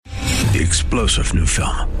The explosive new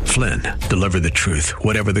film, Flynn, deliver the truth,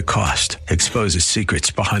 whatever the cost, exposes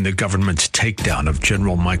secrets behind the government's takedown of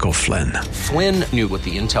General Michael Flynn. Flynn knew what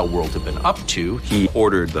the intel world had been up to. He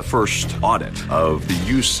ordered the first audit of the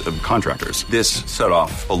use of contractors. This set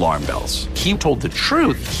off alarm bells. He told the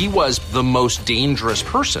truth. He was the most dangerous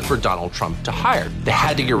person for Donald Trump to hire. They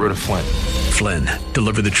had to get rid of Flynn. Flynn,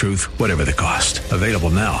 deliver the truth, whatever the cost. Available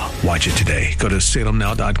now. Watch it today. Go to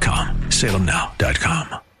salemnow.com.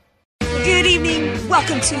 salemnow.com. Good evening.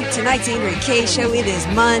 Welcome to tonight's Andrea Kaye Show. It is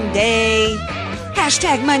Monday.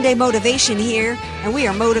 Hashtag Monday Motivation here. And we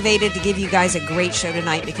are motivated to give you guys a great show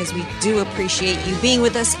tonight because we do appreciate you being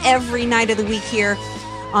with us every night of the week here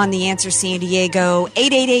on The Answer San Diego.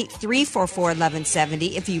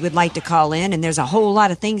 888-344-1170 if you would like to call in. And there's a whole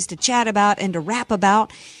lot of things to chat about and to rap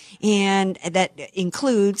about. And that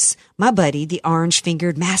includes my buddy, the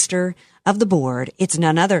orange-fingered master of the board. It's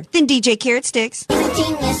none other than DJ Carrot Sticks. He's a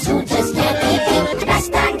genius who just can't be the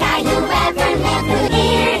best darn guy who ever lived.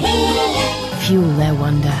 Here he is. Fuel their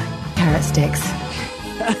wonder. Carrot Sticks.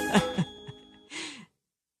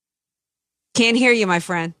 Can't hear you, my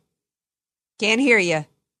friend. Can't hear you.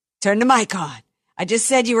 Turn the mic on. I just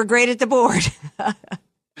said you were great at the board.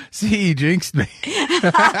 See, you jinxed me.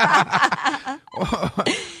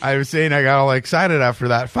 I was saying I got all excited after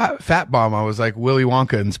that fat bomb. I was like Willy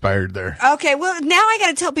Wonka inspired there. Okay, well, now I got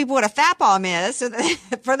to tell people what a fat bomb is, so that,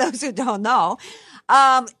 for those who don't know.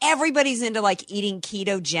 Everybody's into like eating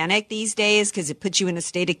ketogenic these days because it puts you in a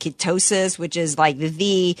state of ketosis, which is like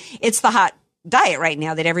it's the hot diet right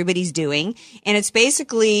now that everybody's doing. And it's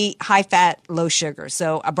basically high fat, low sugar.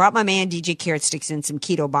 So I brought my man DJ Carrot Sticks in some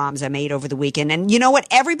keto bombs I made over the weekend. And you know what?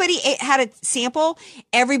 Everybody had a sample.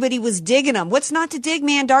 Everybody was digging them. What's not to dig,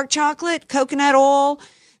 man? Dark chocolate, coconut oil,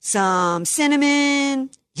 some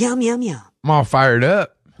cinnamon. Yum, yum, yum. I'm all fired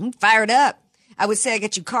up. I'm fired up. I would say I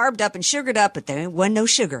got you carbed up and sugared up, but there wasn't no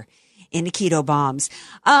sugar in the keto bombs.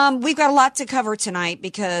 We've got a lot to cover tonight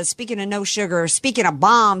because speaking of no sugar, speaking of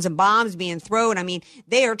bombs and bombs being thrown, I mean,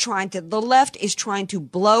 the left is trying to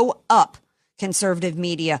blow up conservative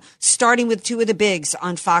media, starting with two of the bigs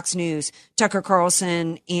on Fox News, Tucker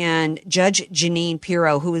Carlson and Judge Jeanine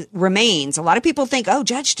Pirro, who remains. A lot of people think, oh,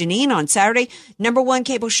 Judge Jeanine on Saturday, #1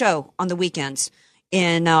 cable show on the weekends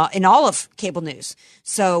in all of cable news.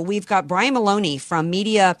 So we've got Brian Maloney from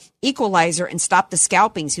Media Equalizer and Stop the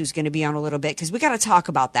Scalpings, who's going to be on a little bit, because we got to talk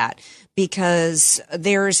about that, because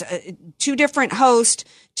there's two different hosts,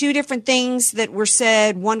 two different things that were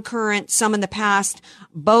said, one current, some in the past.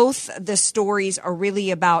 Both the stories are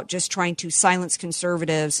really about just trying to silence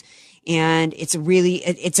conservatives. And it's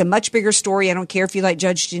a much bigger story. I don't care if you like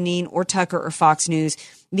Judge Jeanine or Tucker or Fox News.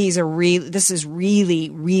 This is really,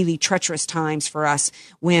 really treacherous times for us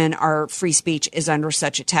when our free speech is under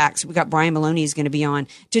such attack. So we got Brian Maloney is going to be on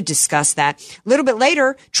to discuss that. A little bit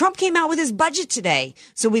later, Trump came out with his budget today.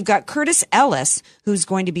 So we've got Curtis Ellis, who's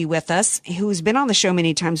going to be with us, who's been on the show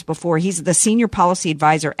many times before. He's the senior policy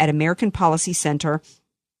advisor at American Policy Center.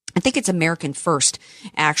 I think it's American First,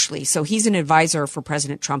 actually. So he's an advisor for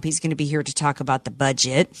President Trump. He's going to be here to talk about the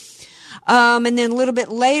budget. And then a little bit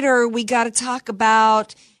later, we got to talk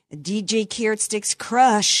about DJ Carrot Sticks'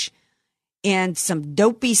 crush and some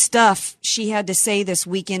dopey stuff she had to say this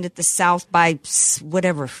weekend at the South by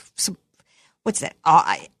whatever. What's that?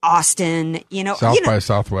 Austin, South by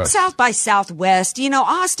Southwest. South by Southwest.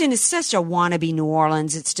 Austin is such a wannabe New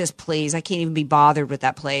Orleans. It's just, please, I can't even be bothered with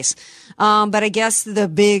that place. But I guess the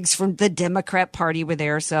bigs from the Democrat Party were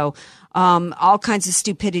there. So, all kinds of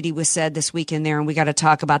stupidity was said this weekend there, and we got to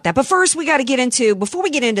talk about that. But first, before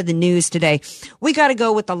we get into the news today, we got to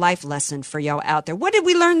go with the life lesson for y'all out there. What did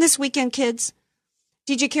we learn this weekend, kids?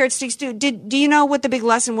 DJ Carrot Sticks, do you know what the big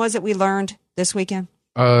lesson was that we learned this weekend?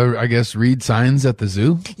 I guess read signs at the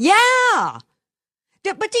zoo. Yeah.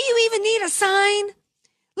 But do you even need a sign?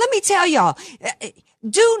 Let me tell y'all.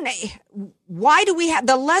 Why do we have,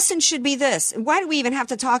 the lesson should be this. Why do we even have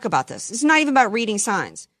to talk about this? It's not even about reading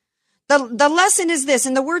signs. The lesson is this,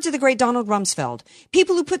 in the words of the great Donald Rumsfeld,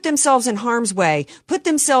 people who put themselves in harm's way, put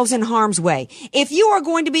themselves in harm's way. If you are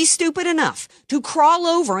going to be stupid enough to crawl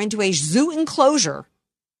over into a zoo enclosure,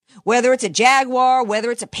 whether it's a jaguar,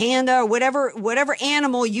 whether it's a panda, or whatever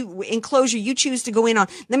animal enclosure you choose to go in on.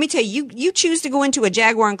 Let me tell you, you choose to go into a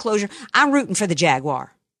jaguar enclosure, I'm rooting for the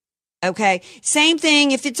jaguar. Okay. Same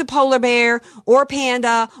thing if it's a polar bear or a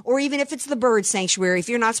panda, or even if it's the bird sanctuary. If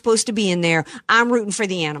you're not supposed to be in there, I'm rooting for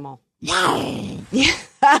the animal. Yeah.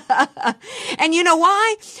 And you know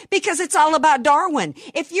why? Because it's all about Darwin.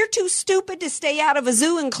 If you're too stupid to stay out of a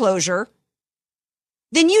zoo enclosure,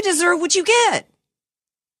 then you deserve what you get.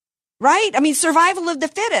 right? I mean, survival of the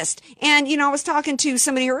fittest. And, I was talking to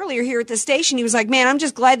somebody earlier here at the station. He was like, man, I'm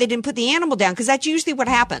just glad they didn't put the animal down, because that's usually what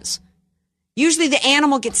happens. Usually the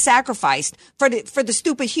animal gets sacrificed for the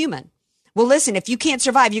stupid human. Well, listen, if you can't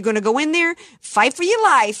survive, you're going to go in there, fight for your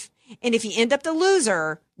life. And if you end up the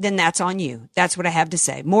loser, then that's on you. That's what I have to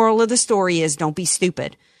say. Moral of the story is, don't be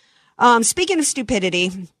stupid. Speaking of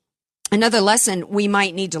stupidity, another lesson we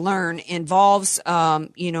might need to learn involves, I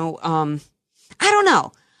don't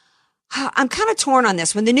know. I'm kind of torn on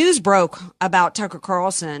this. When the news broke about Tucker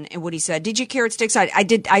Carlson and what he said, did you Carrot Sticks?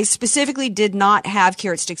 I specifically did not have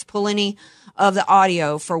Carrot Sticks pull any of the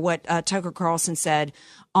audio for what Tucker Carlson said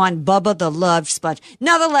on Bubba the Love Sponge.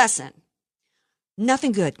 Now, the lesson.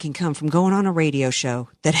 Nothing good can come from going on a radio show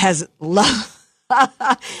that has love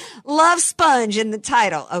sponge in the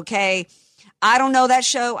title, okay? I don't know that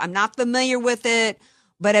show. I'm not familiar with it,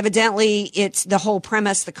 but evidently it's the whole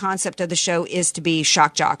premise, the concept of the show is to be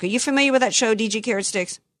shock jock. Are you familiar with that show, DJ Carrot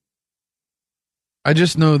Sticks? I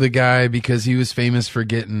just know the guy because he was famous for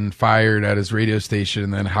getting fired at his radio station,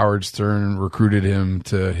 and then Howard Stern recruited him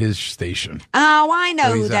to his station. Oh, I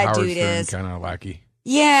know who that Howard dude Stern is. Kind of lackey.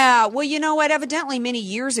 Yeah, well, you know what? Evidently, many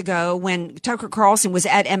years ago, when Tucker Carlson was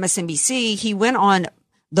at MSNBC, he went on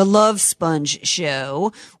the Love Sponge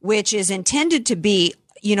show, which is intended to be,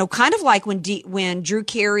 kind of like when Drew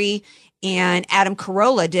Carey and Adam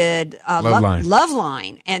Carolla did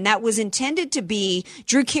Loveline, and that was intended to be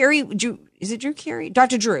Drew Carey. Is it Drew Carey?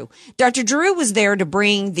 Dr. Drew. Dr. Drew was there to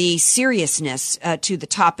bring the seriousness to the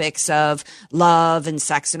topics of love and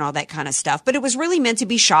sex and all that kind of stuff, but it was really meant to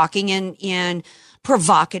be shocking and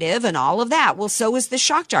provocative and all of that. Well, so is the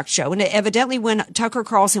Shock Jock show. And evidently when Tucker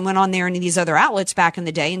Carlson went on there and these other outlets back in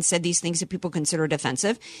the day and said these things that people considered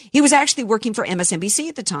offensive, he was actually working for MSNBC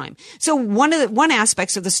at the time. So one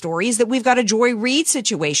aspect of the story is that we've got a Joy Reid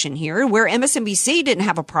situation here where MSNBC didn't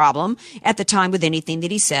have a problem at the time with anything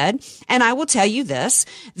that he said. And I will tell you this,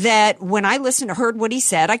 that when I heard what he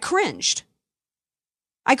said, I cringed.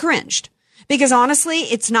 Because honestly,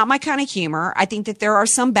 it's not my kind of humor. I think that there are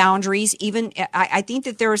some boundaries. I think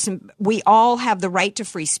that there are we all have the right to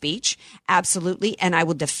free speech. Absolutely. And I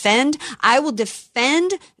will defend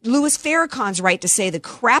Louis Farrakhan's right to say the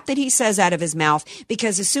crap that he says out of his mouth,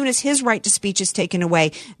 because as soon as his right to speech is taken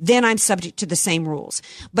away, then I'm subject to the same rules.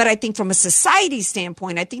 But I think from a society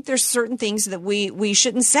standpoint, I think there's certain things that we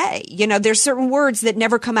shouldn't say. There's certain words that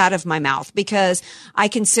never come out of my mouth because I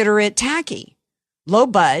consider it tacky, low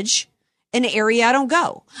budge, an area I don't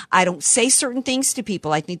go. I don't say certain things to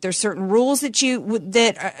people. I think there's certain rules that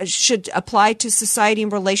should apply to society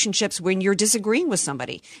and relationships when you're disagreeing with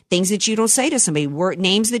somebody. Things that you don't say to somebody,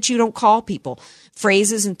 names that you don't call people,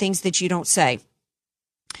 phrases and things that you don't say.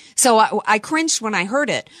 So I cringed when I heard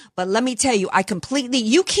it, but let me tell you,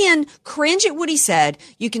 you can cringe at what he said.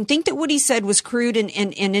 You can think that what he said was crude and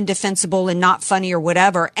indefensible and not funny or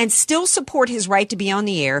whatever, and still support his right to be on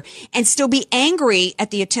the air, and still be angry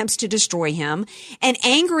at the attempts to destroy him, and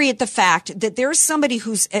angry at the fact that there's somebody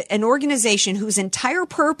who's an organization whose entire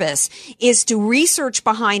purpose is to research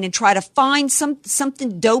behind and try to find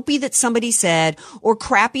something dopey that somebody said, or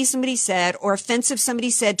crappy somebody said, or offensive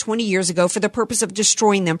somebody said 20 years ago for the purpose of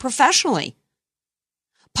destroying them professionally.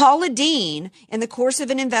 Paula Deen, in the course of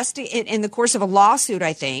a lawsuit,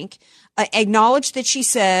 I think, acknowledged that she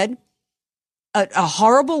said a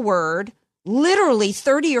horrible word literally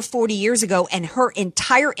 30 or 40 years ago, and her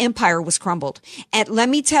entire empire was crumbled. And let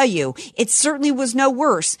me tell you, it certainly was no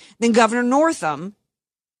worse than Governor Northam.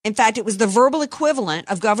 In fact, it was the verbal equivalent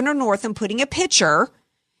of Governor Northam putting a picture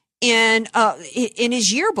in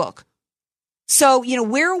his yearbook. So,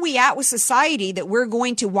 where are we at with society that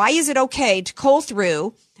why is it okay to cull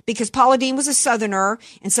through, because Paula Deen was a Southerner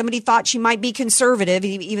and somebody thought she might be conservative,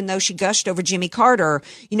 even though she gushed over Jimmy Carter.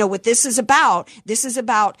 What this is about, this is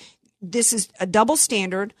a double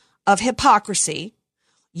standard of hypocrisy,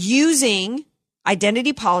 using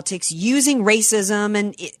identity politics, using racism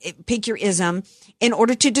and pick your ism in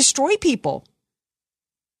order to destroy people.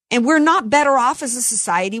 And we're not better off as a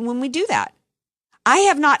society when we do that. I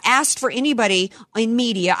have not asked for anybody in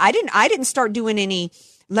media. I didn't start doing any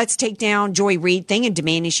let's take down Joy Reid thing and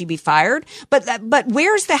demanding she be fired. But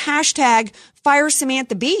where's the hashtag fire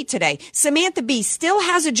Samantha Bee today? Samantha Bee still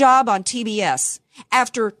has a job on TBS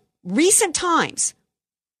after recent times.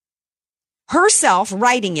 Herself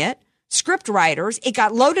writing it, script writers, it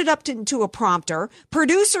got loaded up into a prompter.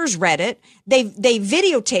 Producers read it. They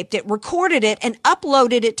videotaped it, recorded it, and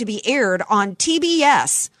uploaded it to be aired on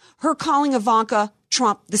TBS. Her calling Ivanka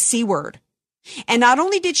Trump the C word. And not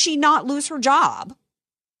only did she not lose her job,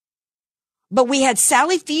 but we had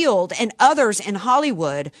Sally Field and others in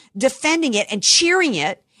Hollywood defending it and cheering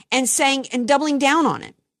it and saying and doubling down on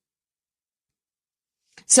it.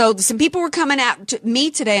 So some people were coming at me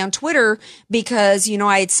today on Twitter because,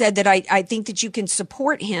 I had said that I think that you can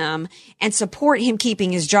support him and support him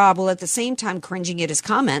keeping his job while at the same time cringing at his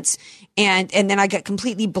comments. And then I got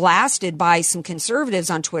completely blasted by some conservatives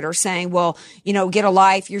on Twitter saying, well, get a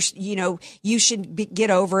life. You should get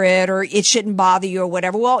over it, or it shouldn't bother you or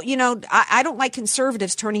whatever. Well, I don't like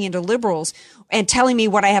conservatives turning into liberals and telling me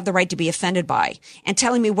what I have the right to be offended by and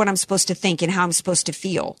telling me what I'm supposed to think and how I'm supposed to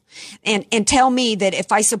feel. And tell me that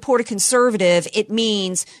if I support a conservative, it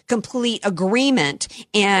means complete agreement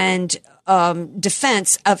and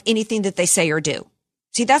defense of anything that they say or do.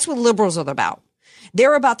 See, that's what liberals are about.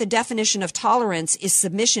 They're about the definition of tolerance is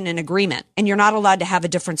submission and agreement, and you're not allowed to have a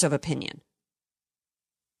difference of opinion.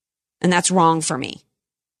 And that's wrong for me.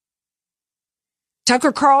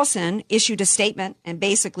 Tucker Carlson issued a statement and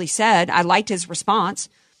basically said, I liked his response,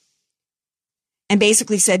 and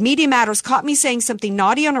basically said, Media Matters caught me saying something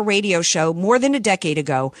naughty on a radio show more than a decade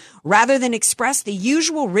ago. Rather than express the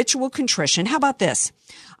usual ritual contrition, how about this?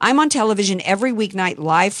 I'm on television every weeknight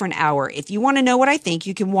live for an hour. If you want to know what I think,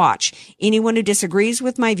 you can watch. Anyone who disagrees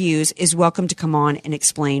with my views is welcome to come on and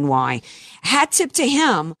explain why. Hat tip to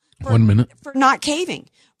him for, 1 minute. For not caving,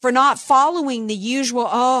 for not following the usual,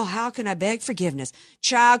 how can I beg forgiveness?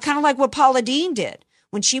 Child, kind of like what Paula Deen did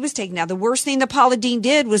when she was taken out. The worst thing that Paula Deen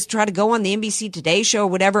did was try to go on the NBC Today show or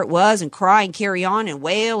whatever it was and cry and carry on and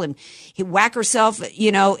wail and whack herself,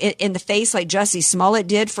 in the face like Jussie Smollett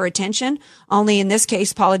did for attention. Only in this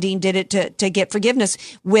case, Paula Deen did it to get forgiveness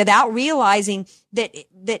without realizing that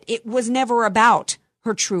it was never about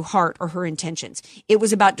her true heart or her intentions. It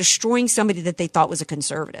was about destroying somebody that they thought was a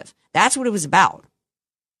conservative. That's what it was about.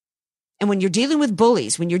 And when you're dealing with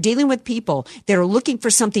bullies, when you're dealing with people that are looking for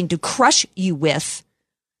something to crush you with,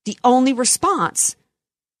 the only response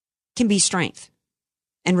can be strength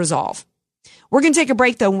and resolve. We're going to take a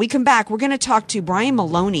break, though. When we come back, we're going to talk to Brian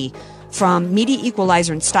Maloney from Media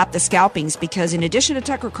Equalizer and Stop the Scalpings, because in addition to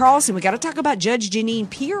Tucker Carlson, we got to talk about Judge Jeanine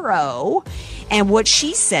Pirro and what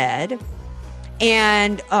she said,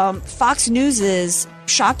 and Fox News's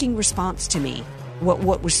shocking response to me.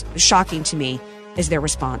 What was shocking to me is their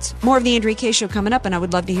response. More of the Andrea Kaye Show coming up, and I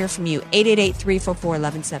would love to hear from you.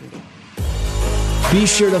 888-344-1170. Be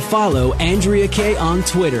sure to follow Andrea Kaye on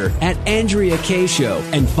Twitter at Andrea Kaye Show,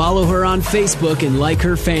 and follow her on Facebook and like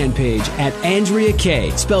her fan page at Andrea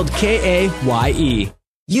Kaye, spelled Kaye.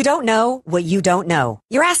 You don't know what you don't know.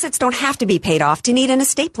 Your assets don't have to be paid off to need an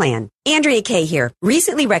estate plan. Andrea Kaye here.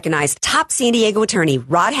 Recently recognized top San Diego attorney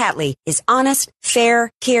Rod Hatley is honest, fair,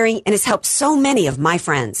 caring, and has helped so many of my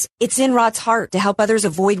friends. It's in Rod's heart to help others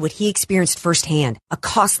avoid what he experienced firsthand, a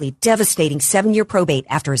costly, devastating 7-year probate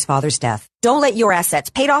after his father's death. Don't let your assets,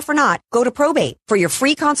 paid off or not, go to probate. For your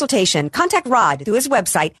free consultation, contact Rod through his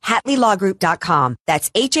website, HatleyLawGroup.com. That's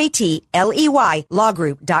HATLEY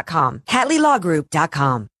lawgroup.com.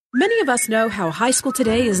 HatleyLawGroup.com. Many of us know how high school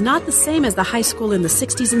today is not the same as the high school in the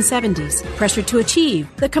 60s and 70s. Pressure to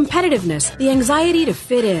achieve, the competitiveness, the anxiety to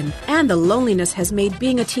fit in, and the loneliness has made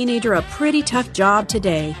being a teenager a pretty tough job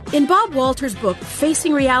today. In Bob Walter's book,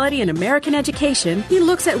 Facing Reality in American Education, he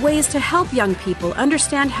looks at ways to help young people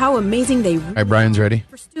understand how amazing they really All right, Brian's ready.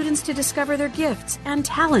 For students to discover their gifts and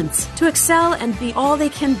talents, to excel and be all they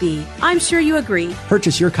can be. I'm sure you agree.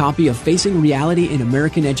 Purchase your copy of Facing Reality in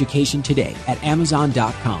American Education today at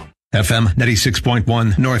Amazon.com. FM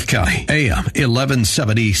 96.1 North County, AM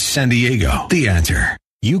 1170 San Diego. The Answer.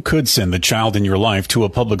 You could send the child in your life to a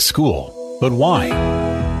public school, but why?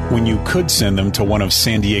 When you could send them to one of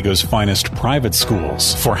San Diego's finest private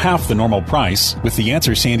schools for half the normal price with the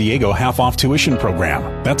Answer San Diego half-off tuition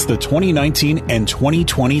program. That's the 2019 and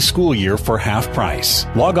 2020 school year for half price.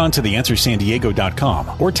 Log on to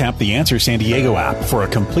theanswersandiego.com or tap the Answer San Diego app for a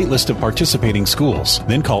complete list of participating schools.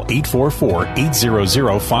 Then call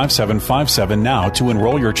 844-800-5757 now to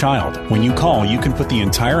enroll your child. When you call, you can put the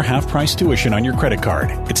entire half-price tuition on your credit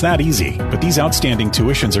card. It's that easy, but these outstanding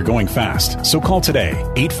tuitions are going fast. So call today,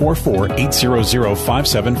 844-800-5757.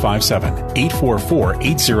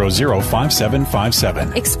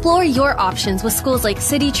 844-800-5757. Explore your options with schools like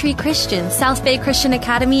City Tree Christian, South Bay Christian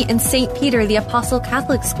Academy, and St. Peter the Apostle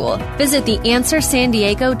Catholic School. Visit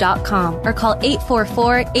theanswersandiego.com or call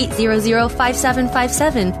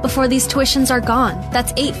 844-800-5757 before these tuitions are gone.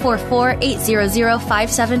 That's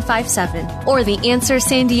 844-800-5757 or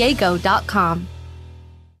theanswersandiego.com.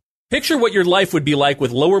 Picture what your life would be like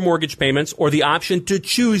with lower mortgage payments or the option to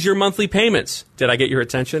choose your monthly payments. Did I get your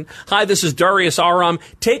attention? Hi, this is Darius Aram.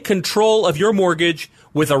 Take control of your mortgage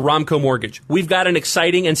with Aramco Mortgage. We've got an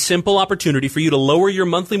exciting and simple opportunity for you to lower your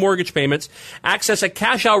monthly mortgage payments, access a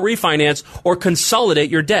cash-out refinance, or consolidate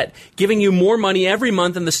your debt, giving you more money every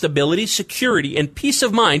month and the stability, security, and peace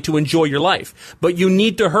of mind to enjoy your life. But you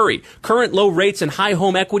need to hurry. Current low rates and high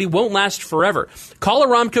home equity won't last forever. Call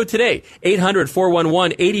Aramco today,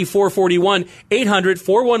 800-411-8441,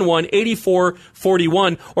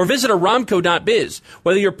 800-411-8441, or visit aramco.biz.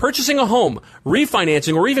 Whether you're purchasing a home,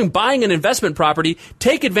 refinancing, or even buying an investment property,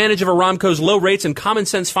 take advantage of Aramco's low rates and common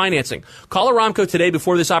sense financing. Call Aramco today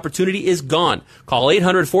before this opportunity is gone. Call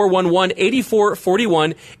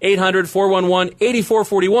 800-411-8441,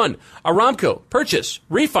 800-411-8441. Aramco. Purchase,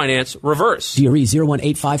 refinance, reverse. DRE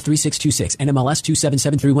 01853626, NMLS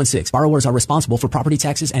 277316. Borrowers are responsible for property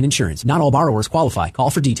taxes and insurance. Not all borrowers qualify. Call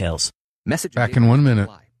for details. Message back in 1 minute.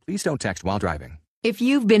 Please don't text while driving. If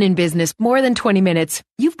you've been in business more than 20 minutes,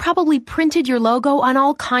 you've probably printed your logo on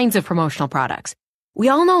all kinds of promotional products. We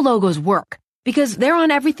all know logos work because they're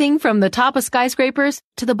on everything from the top of skyscrapers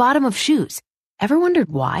to the bottom of shoes. Ever wondered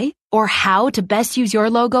why or how to best use your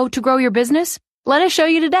logo to grow your business? Let us show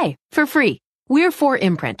you today for free. We're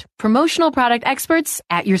 4imprint, promotional product experts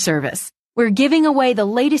at your service. We're giving away the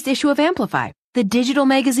latest issue of Amplify, the digital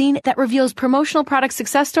magazine that reveals promotional product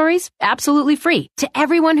success stories absolutely free to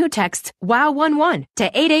everyone who texts WOW11 to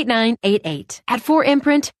 88988. At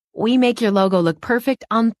 4imprint, we make your logo look perfect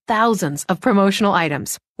on thousands of promotional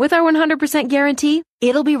items. With our 100% guarantee,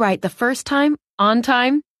 it'll be right the first time, on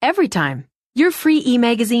time, every time. Your free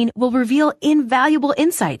e-magazine will reveal invaluable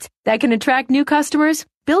insights that can attract new customers,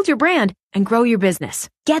 build your brand, and grow your business.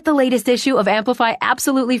 Get the latest issue of Amplify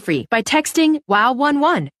absolutely free by texting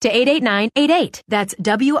WOW11 to 88988. That's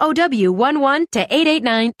WOW11 to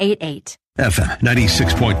 88988. FM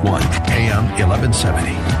 96.1, AM 1170.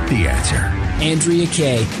 The Answer. Andrea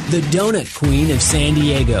Kaye, the donut queen of San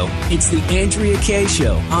Diego. It's the Andrea Kaye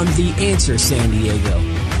Show on The Answer San Diego.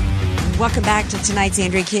 Welcome back to tonight's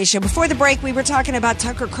Andrea Kaye Show. Before the break, we were talking about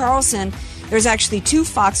Tucker Carlson. There's actually 2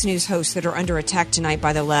 Fox News hosts that are under attack tonight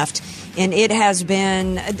by the left, and it has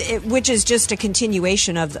been, which is just a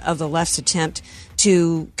continuation of the left's attempt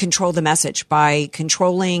to control the message by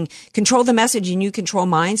control the message, and you control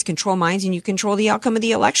minds, and you control the outcome of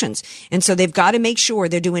the elections. And so they've got to make sure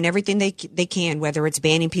they're doing everything they can, whether it's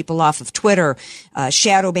banning people off of Twitter,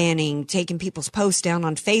 shadow banning, taking people's posts down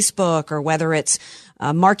on Facebook, or whether it's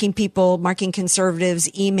marking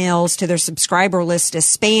conservatives' emails to their subscriber list as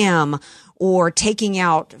spam, or taking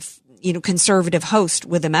out, conservative host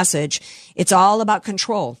with a message. It's all about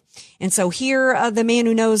control. And so here, the man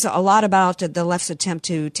who knows a lot about the left's attempt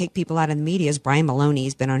to take people out of the media is Brian Maloney.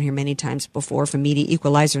 He's been on here many times before from Media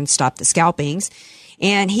Equalizer and Stop the Scalpings.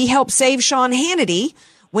 And he helped save Sean Hannity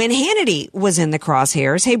when Hannity was in the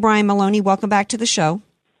crosshairs. Hey, Brian Maloney, welcome back to the show.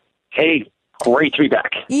 Hey. Great to be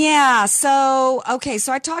back. Yeah. So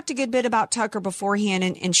I talked a good bit about Tucker beforehand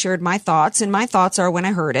and shared my thoughts. And my thoughts are, when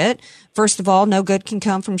I heard it, first of all, no good can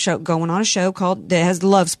come from going on a show that has the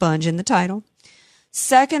Love Sponge in the title.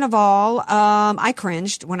 Second of all, I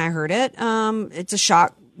cringed when I heard it. It's a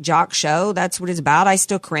shock jock show. That's what it's about. I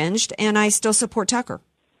still cringed, and I still support Tucker.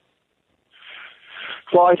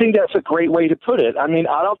 Well, I think that's a great way to put it. I mean,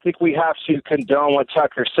 I don't think we have to condone what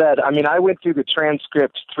Tucker said. I mean, I went through the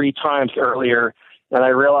transcript 3 times earlier, and I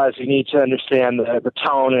realized you need to understand the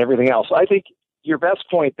tone and everything else. I think your best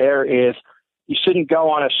point there is you shouldn't go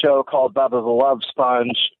on a show called Bubba the Love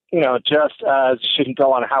Sponge, just as you shouldn't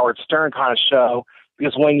go on a Howard Stern kind of show,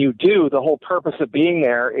 because when you do, the whole purpose of being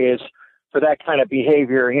there is for that kind of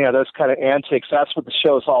behavior, those kind of antics. That's what the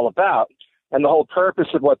show is all about. And the whole purpose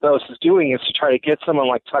of what those is doing is to try to get someone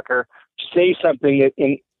like Tucker to say something that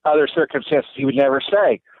in other circumstances he would never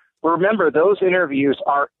say. But remember, those interviews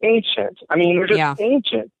are ancient. I mean, they're just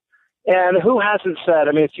ancient. And who hasn't said,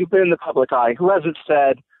 if you've been in the public eye, who hasn't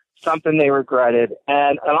said something they regretted?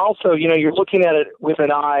 And also, you're looking at it with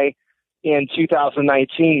an eye in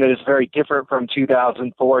 2019 that is very different from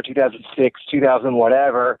 2004, 2006, 2000,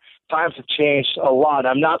 whatever. Times have changed a lot.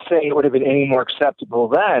 I'm not saying it would have been any more acceptable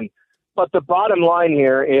then. But the bottom line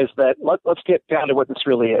here is that let's get down to what this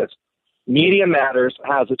really is. Media Matters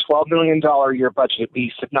has a $12 million a year budget, at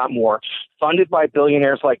least, if not more, funded by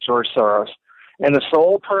billionaires like George Soros. And the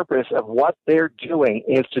sole purpose of what they're doing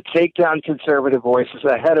is to take down conservative voices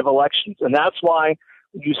ahead of elections. And that's why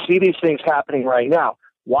you see these things happening right now.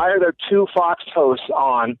 Why are there 2 Fox hosts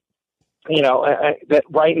on, that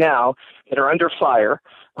right now that are under fire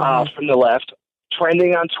from the left,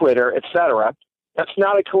 trending on Twitter, et cetera? That's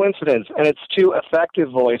not a coincidence, and it's 2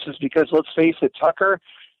 effective voices because, let's face it, Tucker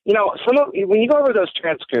when you go over those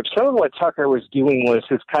transcripts, some of what Tucker was doing was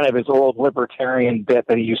his old libertarian bit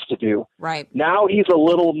that he used to do. Right. Now he's a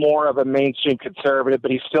little more of a mainstream conservative, but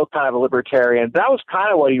he's still kind of a libertarian. That was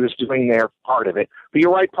kind of what he was doing there, part of it. But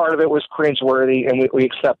you're right, part of it was cringeworthy, and we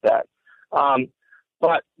accept that.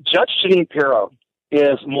 But Judge Jeanine Pirro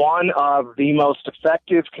is one of the most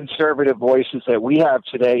effective conservative voices that we have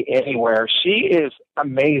today anywhere. She is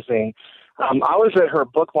amazing. I was at her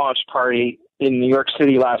book launch party in New York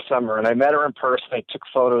City last summer, and I met her in person. I took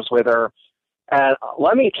photos with her. And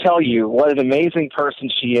let me tell you what an amazing person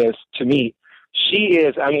she is to meet. She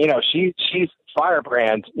is, she's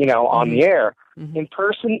firebrand, on the air. Mm-hmm. In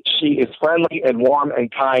person, she is friendly and warm and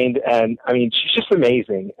kind, and she's just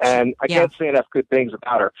amazing. And I can't say enough good things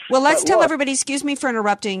about her. Well, let's tell everybody, excuse me for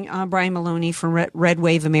interrupting, Brian Maloney from Red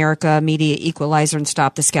Wave America, Media Equalizer, and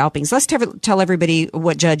Stop the Scalpings. Let's tell everybody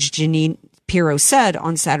what Judge Jeanine Pirro said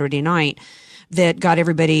on Saturday night that got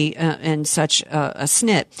everybody in such a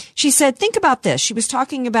snit. She said, think about this. She was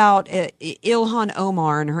talking about Ilhan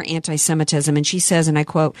Omar and her anti-Semitism, and she says, and I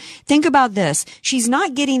quote, think about this. She's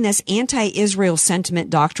not getting this anti-Israel sentiment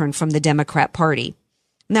doctrine from the Democrat Party.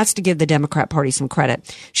 And that's to give the Democrat Party some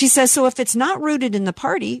credit. She says, so if it's not rooted in the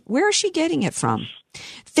party, where is she getting it from?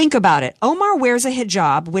 Think about it. Omar wears a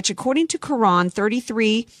hijab, which according to Quran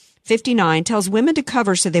 33:59 tells women to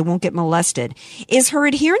cover so they won't get molested. Is her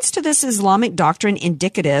adherence to this Islamic doctrine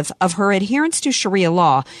indicative of her adherence to Sharia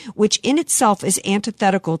law, which in itself is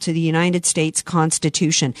antithetical to the United States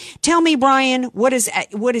Constitution? Tell me, Brian, what is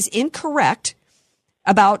incorrect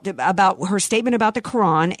about her statement about the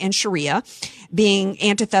Quran and Sharia being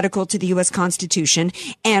antithetical to the U.S. Constitution,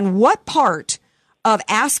 and what part of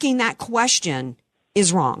asking that question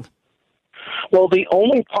is wrong? Well, the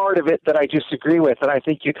only part of it that I disagree with, and I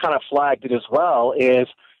think you kind of flagged it as well, is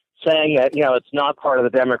saying that, it's not part of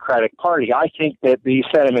the Democratic Party. I think that these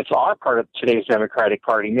sentiments are part of today's Democratic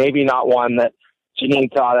Party, maybe not one that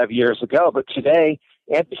Jeanine thought of years ago, but today,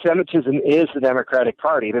 anti-Semitism is the Democratic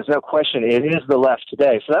Party. There's no question. It is the left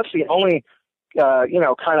today. So that's the only,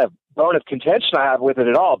 kind of bone of contention I have with it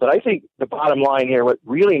at all. But I think the bottom line here, what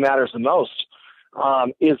really matters the most,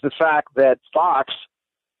 is the fact that Fox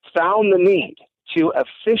found the need to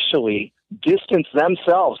officially distance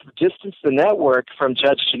the network from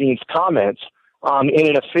Judge Jeanine's comments in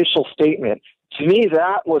an official statement. To me,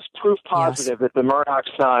 that was proof positive that the Murdoch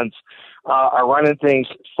sons are running things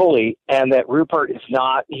fully, and that Rupert is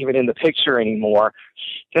not even in the picture anymore.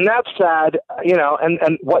 And that's sad,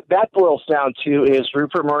 and what that boils down to is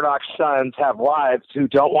Rupert Murdoch's sons have wives who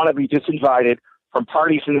don't want to be disinvited from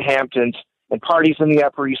parties in the Hamptons and parties in the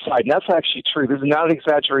Upper East Side. And that's actually true. This is not an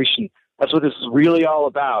exaggeration. That's what this is really all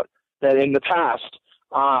about, that in the past,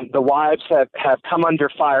 the wives have come under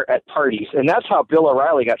fire at parties. And that's how Bill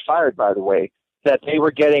O'Reilly got fired, by the way, that they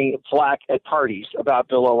were getting flack at parties about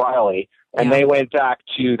Bill O'Reilly. And they went back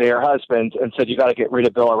to their husbands and said, you got to get rid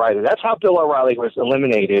of Bill O'Reilly. That's how Bill O'Reilly was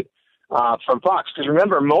eliminated from Fox. Because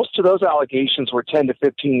remember, most of those allegations were 10 to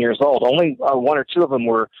 15 years old. Only one or two of them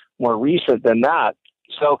were more recent than that.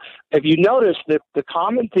 So if you notice that the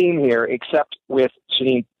common theme here, except with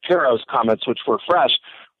Jeanine Pirro's comments, which were fresh,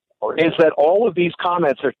 is that all of these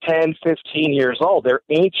comments are 10, 15 years old. They're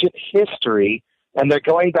ancient history, and they're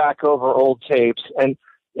going back over old tapes. And,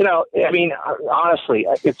 honestly,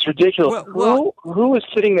 it's ridiculous. Who was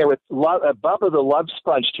sitting there with Bubba the Love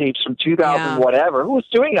Sponge tapes from 2000 whatever? Who was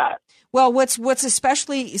doing that? Well, what's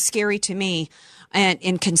especially scary to me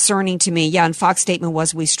and concerning to me, and Fox's statement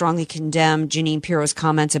was, we strongly condemn Jeanine Pirro's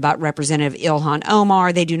comments about Representative Ilhan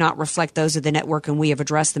Omar. They do not reflect those of the network, and we have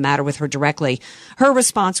addressed the matter with her directly. Her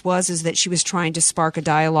response is that she was trying to spark a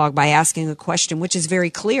dialogue by asking a question, which is very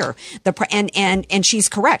clear. And she's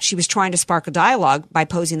correct. She was trying to spark a dialogue by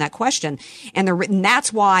posing that question. And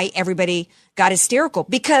that's why everybody got hysterical,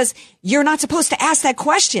 because you're not supposed to ask that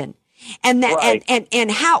question. And that, right.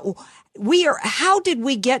 and how did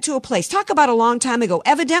we get to a place? Talk about a long time ago.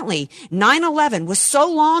 Evidently, 9/11 was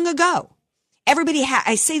so long ago. Everybody,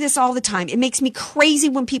 I say this all the time. It makes me crazy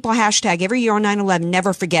when people hashtag every year on 9/11,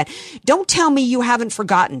 never forget. Don't tell me you haven't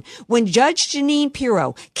forgotten. When Judge Jeanine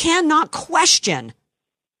Pirro cannot question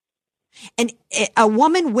a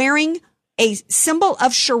woman wearing a symbol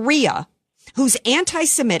of Sharia who's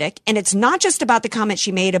anti-Semitic, and it's not just about the comment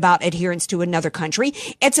she made about adherence to another country.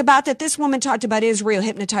 It's about that this woman talked about Israel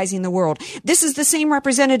hypnotizing the world. This is the same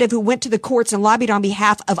representative who went to the courts and lobbied on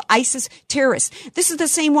behalf of ISIS terrorists. This is the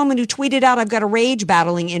same woman who tweeted out, "I've got a rage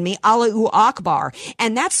battling in me, Allahu Akbar."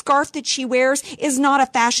 And that scarf that she wears is not a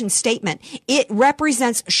fashion statement. It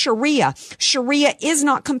represents Sharia. Sharia is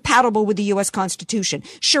not compatible with the U.S. Constitution.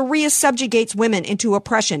 Sharia subjugates women into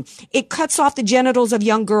oppression. It cuts off the genitals of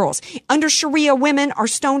young girls. Under Sharia, women are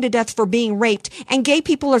stoned to death for being raped, and gay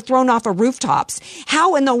people are thrown off of rooftops.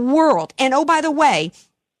 How in the world? And oh, by the way,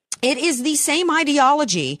 it is the same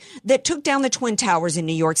ideology that took down the Twin Towers in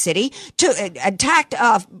New York City, attacked,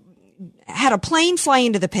 had a plane fly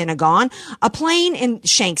into the Pentagon, a plane in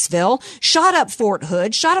Shanksville, shot up Fort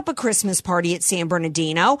Hood, shot up a Christmas party at San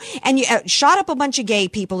Bernardino, and shot up a bunch of gay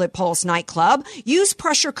people at Pulse nightclub, used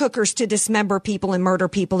pressure cookers to dismember people and murder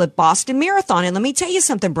people at Boston Marathon. And let me tell you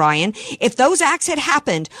something, Brian, if those acts had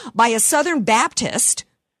happened by a Southern Baptist,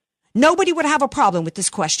 nobody would have a problem with this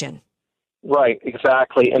question. Right,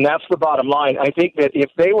 exactly. And that's the bottom line. I think that if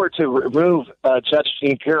they were to remove Judge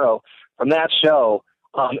Jeanine Pirro from that show,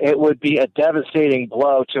 it would be a devastating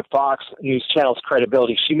blow to Fox News Channel's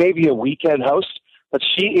credibility. She may be a weekend host, but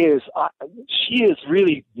she is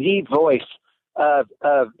really the voice of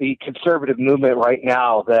the conservative movement right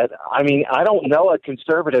now. That, I mean, I don't know a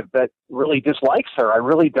conservative that really dislikes her. I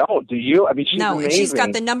really don't. Do you? I mean, she's amazing. She's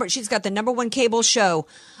got the number one cable show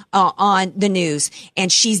on the news,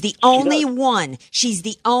 and she's the only one. She's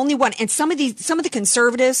the only one. And some of the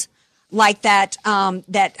conservatives like that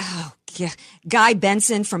Guy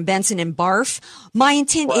Benson from Benson and Barf. My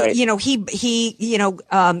intent, right. He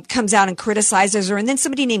comes out and criticizes her. And then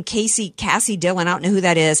somebody named Cassie Dillon, I don't know who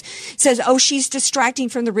that is, says, "Oh, she's distracting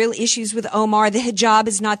from the real issues with Omar. The hijab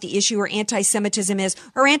is not the issue. Her anti-Semitism is.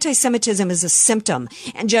 Her anti-Semitism is a symptom."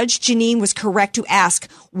 And Judge Jeanine was correct to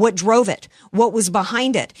ask what drove it, what was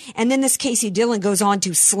behind it. And then this Cassie Dillon goes on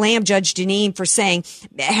to slam Judge Jeanine for saying,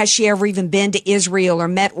 has she ever even been to Israel or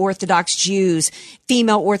met Orthodox Jews?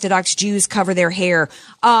 Female Orthodox Jews cover their hair.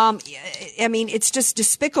 I mean, it's just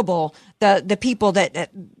despicable, the people that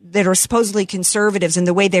are supposedly conservatives and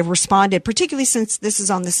the way they've responded, particularly since this is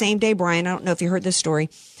on the same day, Brian. I don't know if you heard this story,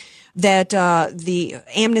 that the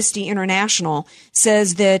Amnesty International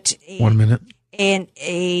says that 1 minute. And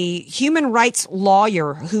a human rights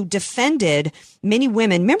lawyer who defended many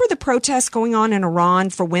women. Remember the protests going on in Iran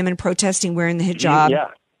for women protesting wearing the hijab?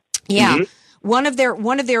 Yeah. Mm-hmm. One of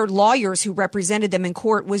their lawyers who represented them in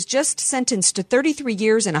court was just sentenced to 33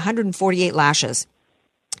 years and 148 lashes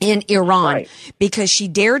in Iran because she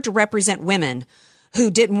dared to represent women who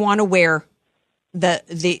didn't want to wear the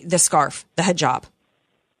scarf, the hijab.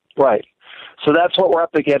 Right. So that's what we're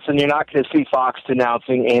up against, and you're not going to see Fox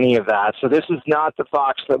denouncing any of that. So this is not the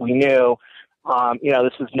Fox that we knew.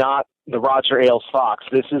 This is not the Roger Ailes Fox.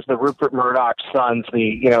 This is the Rupert Murdoch sons,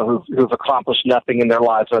 who've accomplished nothing in their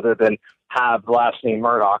lives other than have the last name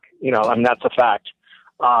Murdoch. That's a fact.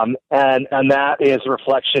 And that is a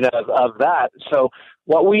reflection of that. So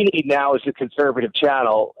what we need now is a conservative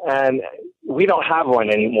channel, and we don't have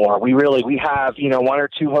one anymore. We have, one or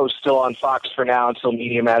two hosts still on Fox for now until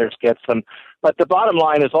Media Matters gets them. But the bottom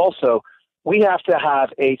line is also we have to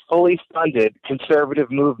have a fully funded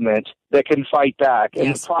conservative movement that can fight back.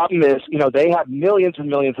 And the problem is, they have millions and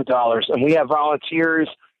millions of dollars, and we have volunteers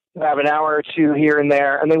who have an hour or two here and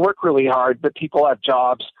there, and they work really hard, but people have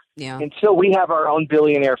jobs. Yeah. Until we have our own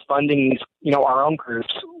billionaire funding these, our own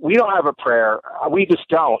groups, we don't have a prayer. We just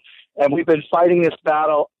don't. And we've been fighting this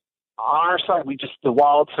battle on our side. The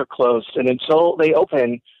wallets are closed. And until they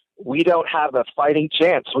open, we don't have a fighting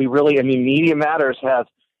chance. Media Matters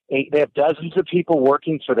they have dozens of people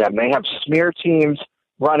working for them. They have smear teams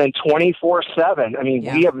running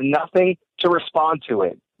 24/7. We have nothing to respond to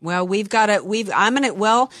it. Well,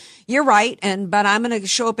 you're right. But I'm going to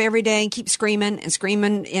show up every day and keep screaming and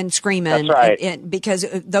screaming and screaming. That's right. Because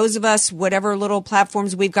those of us, whatever little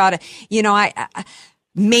platforms we've got,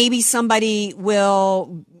 maybe somebody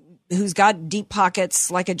who's got deep pockets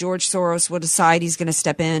like a George Soros will decide he's going to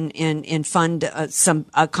step in and fund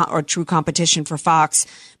a true competition for Fox,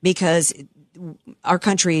 because our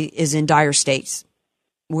country is in dire states.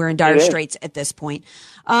 We're in dire straits at this point.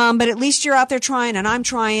 But at least you're out there trying, and I'm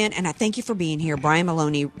trying, and I thank you for being here, Brian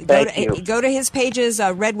Maloney. Go to his pages,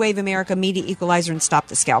 Red Wave America, Media Equalizer, and Stop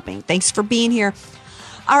the Scalping. Thanks for being here.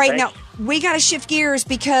 All right, Now we got to shift gears,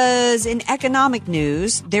 because in economic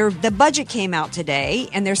news, the budget came out today,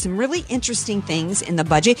 and there's some really interesting things in the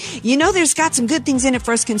budget. There's got some good things in it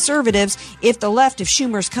for us conservatives. If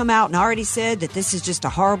Schumer's come out and already said that this is just a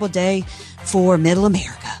horrible day for middle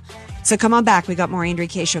America. So come on back. We got more Andrea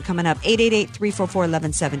Kaye Show coming up.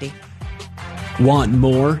 888-344-1170. Want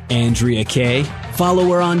more Andrea Kaye? Follow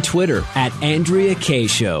her on Twitter at Andrea Kaye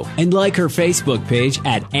Show and like her Facebook page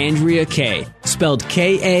at Andrea Kaye, spelled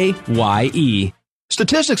Kaye.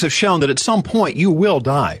 Statistics have shown that at some point you will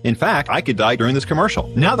die. In fact, I could die during this commercial.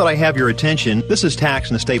 Now that I have your attention, this is tax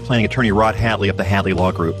and estate planning attorney Rod Hatley of the Hatley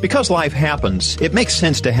Law Group. Because life happens, it makes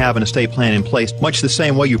sense to have an estate plan in place, much the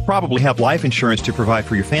same way you probably have life insurance to provide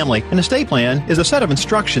for your family. An estate plan is a set of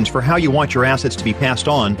instructions for how you want your assets to be passed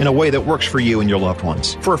on in a way that works for you and your loved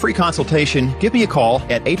ones. For a free consultation, give me a call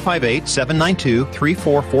at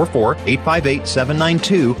 858-792-3444,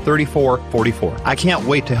 858-792-3444. I can't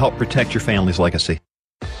wait to help protect your family's legacy.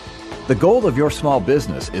 The goal of your small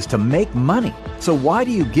business is to make money. So why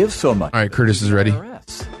do you give so much? All right, Curtis is ready.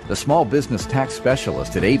 The small business tax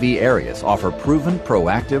specialists at AV Arias offer proven,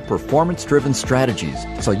 proactive, performance-driven strategies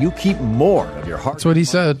so you keep more of your hard. That's what he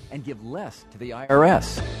said. And give less to the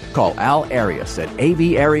IRS. Call Al Arias at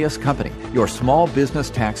AV Arias Company, your small business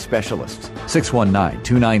tax specialists.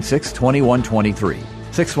 619-296-2123.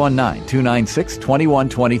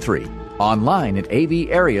 619-296-2123. Online at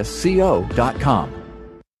avariasco.com.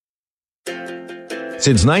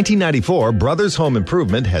 Since 1994, Brothers Home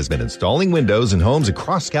Improvement has been installing windows in homes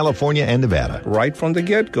across California and Nevada. Right from the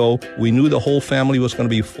get-go, we knew the whole family was going to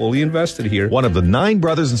be fully invested here. One of the 9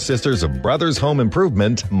 brothers and sisters of Brothers Home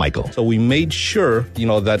Improvement, Michael. So we made sure,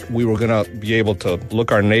 that we were going to be able to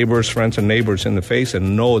look our neighbors, friends and neighbors in the face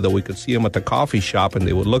and know that we could see them at the coffee shop and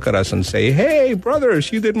they would look at us and say, "Hey,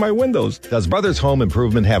 brothers, you did my windows." Does Brothers Home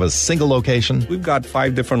Improvement have a single location? We've got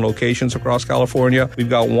 5 different locations across California. We've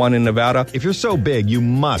got one in Nevada. If you're so big, you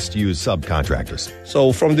must use subcontractors.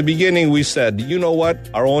 So from the beginning, we said, you know what,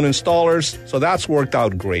 our own installers. So that's worked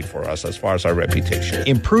out great for us as far as our reputation.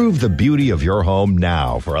 Improve the beauty of your home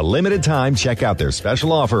now. For a limited time, check out their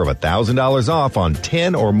special offer of $1,000 off on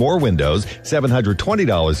 10 or more windows,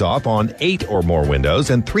 $720 off on 8 or more windows,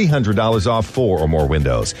 and $300 off 4 or more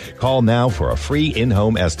windows. Call now for a free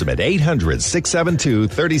in-home estimate,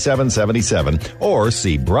 800-672-3777, or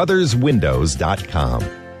see brotherswindows.com.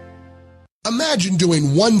 Imagine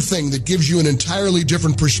doing one thing that gives you an entirely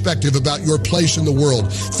different perspective about your place in the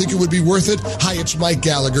world. Think it would be worth it? Hi, it's Mike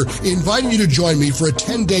Gallagher, inviting you to join me for a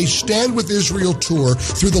 10-day Stand With Israel tour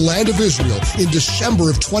through the land of Israel in December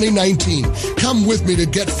of 2019. Come with me to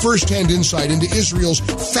get firsthand insight into Israel's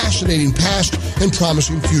fascinating past and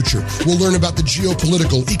promising future. We'll learn about the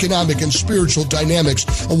geopolitical, economic, and spiritual dynamics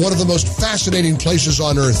of one of the most fascinating places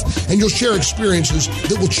on earth. And you'll share experiences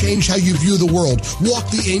that will change how you view the world. Walk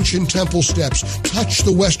the ancient temple steps, touch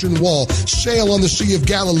the Western Wall, sail on the Sea of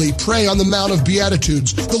Galilee, pray on the Mount of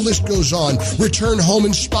Beatitudes. The list goes on. Return home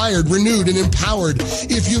inspired, renewed, and empowered.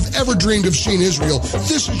 If you've ever dreamed of seeing Israel,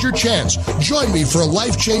 this is your chance. Join me for a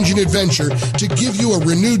life-changing adventure to give you a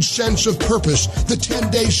renewed sense of purpose. The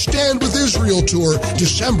 10-day Stand With Israel Tour,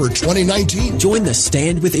 December 2019. Join the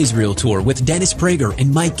Stand With Israel Tour with Dennis Prager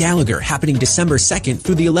and Mike Gallagher, happening December 2nd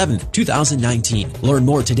through the 11th, 2019. Learn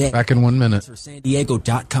more today. Back in 1 minute.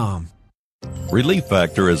 SanDiego.com. Relief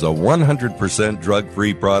Factor is a 100%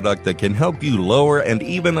 drug-free product that can help you lower and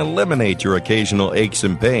even eliminate your occasional aches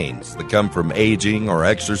and pains that come from aging or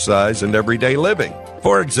exercise and everyday living.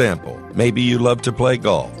 For example, maybe you love to play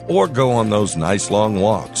golf or go on those nice long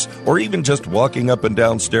walks, or even just walking up and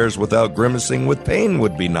down stairs without grimacing with pain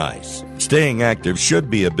would be nice. Staying active should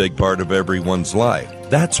be a big part of everyone's life.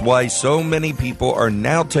 That's why so many people are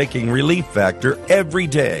now taking Relief Factor every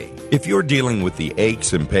day. If you're dealing with the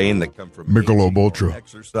aches and pain that come from Michelob Ultra,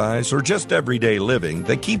 exercise, or just everyday living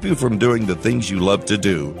that keep you from doing the things you love to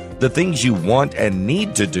do, the things you want and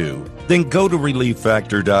need to do, then go to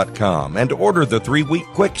ReliefFactor.com and order the 3-week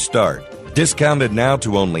Quick Start. Discounted now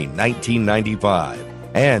to only $19.95.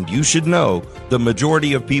 And you should know, the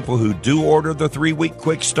majority of people who do order the 3-week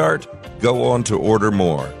Quick Start go on to order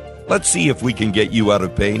more. Let's see if we can get you out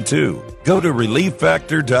of pain too. Go to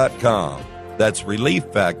ReliefFactor.com. That's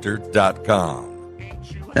ReliefFactor.com.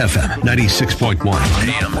 FM 96.1,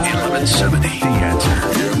 AM 1170. The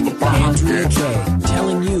Answer. Andrea Kaye,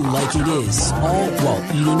 telling you like it is, all while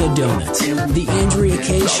eating a donut. The Andrea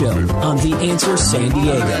Kaye Show on The Answer San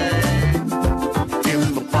Diego.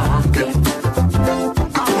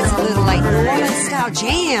 It's a little like Norman style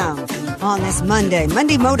jam on this Monday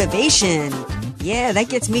motivation. Yeah, that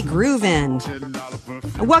gets me grooving.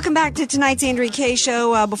 Welcome back to tonight's Andrea Kaye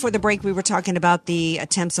Show. Before the break, we were talking about the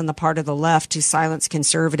attempts on the part of the left to silence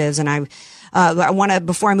conservatives. And I want to,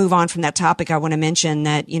 before I move on from that topic, I want to mention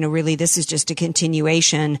that, really this is just a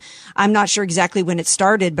continuation. I'm not sure exactly when it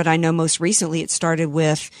started, but I know most recently it started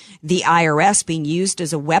with the IRS being used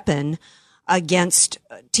as a weapon against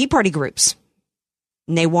Tea Party groups.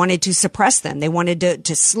 And they wanted to suppress them. They wanted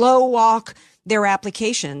to slow walk their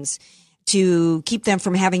applications to keep them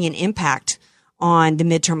from having an impact on the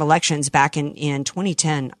midterm elections back in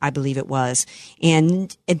 2010, I believe it was. And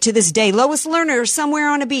to this day, Lois Lerner somewhere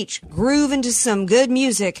on a beach, grooving to some good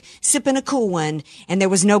music, sipping a cool one, and there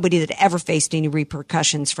was nobody that ever faced any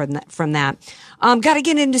repercussions from that. Got to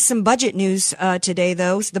get into some budget news today,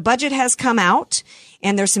 though. So the budget has come out,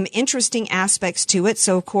 and there's some interesting aspects to it.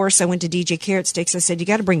 So, of course, I went to DJ Carrot Sticks. I said, you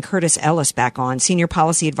got to bring Curtis Ellis back on, Senior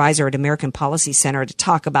Policy Advisor at American Policy Center, to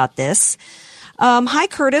talk about this. Hi,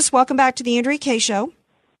 Curtis. Welcome back to the Andrea Kaye Show.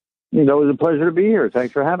 It was a pleasure to be here.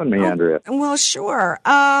 Thanks for having me, Andrea. Well, sure.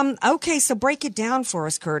 Okay, so break it down for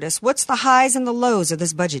us, Curtis. What's the highs and the lows of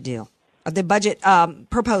this budget deal, of the budget,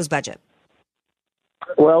 proposed budget?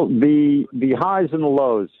 Well, the highs and the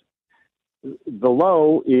lows. The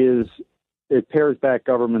low is it pares back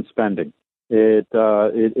government spending. It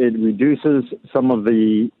reduces some of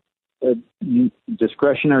the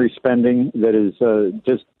discretionary spending that is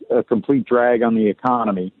just a complete drag on the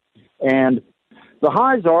economy. And the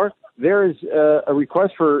highs are there is a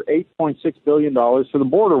request for $8.6 billion for the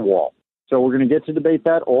border wall. So we're going to get to debate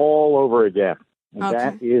that all over again. And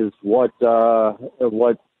that is what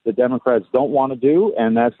the Democrats don't want to do,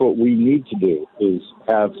 and that's what we need to do, is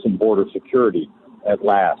have some border security at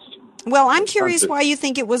last. Well, I'm curious why you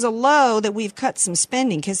think it was a low that we've cut some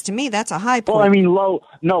spending, because to me that's a high point. Well, I mean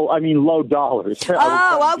low dollars.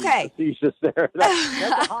 Oh, okay. Facetious there.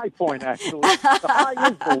 That's a high point, actually. The high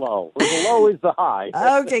is the low, or the low is the high.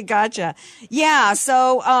 Okay, gotcha. Yeah,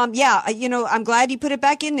 so I'm glad you put it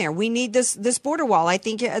back in there. We need this border wall. I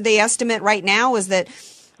think the estimate right now is that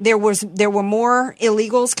there were more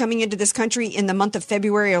illegals coming into this country in the month of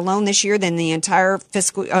February alone this year than the entire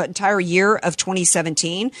year of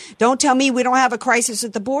 2017. Don't tell me we don't have a crisis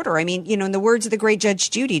at the border. I mean, in the words of the great Judge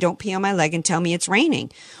Judy, don't pee on my leg and tell me it's raining.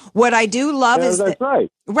 What I do love is that's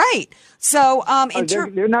right. Right. So,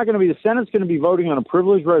 they're not going to be. The Senate's going to be voting on a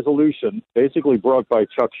privileged resolution, basically brought by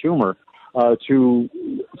Chuck Schumer, to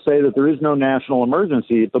say that there is no national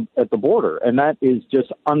emergency at the border, and that is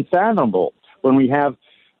just unfathomable when we have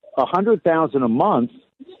 100,000 a month,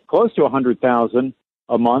 close to 100,000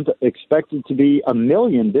 a month, expected to be 1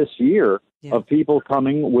 million this year of people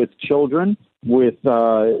coming with children, with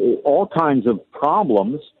all kinds of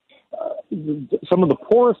problems. Some of the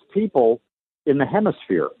poorest people in the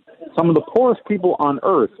hemisphere, some of the poorest people on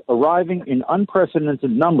Earth arriving in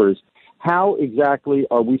unprecedented numbers. How exactly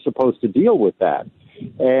are we supposed to deal with that?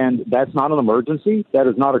 And that's not an emergency. That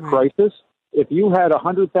is not a crisis. If you had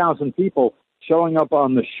 100,000 people showing up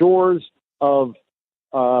on the shores of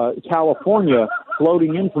California,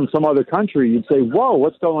 floating in from some other country, you'd say, whoa,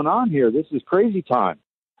 what's going on here? This is crazy time.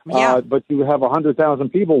 Yeah. But you have 100,000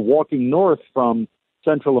 people walking north from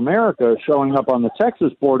Central America showing up on the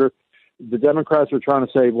Texas border. The Democrats are trying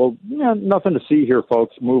to say, well, nothing to see here,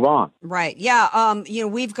 folks. Move on. Right. Yeah.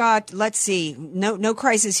 We've got, let's see, no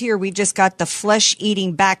crisis here. We've just got the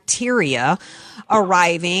flesh-eating bacteria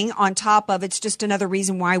arriving on top of. It's just another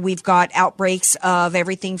reason why we've got outbreaks of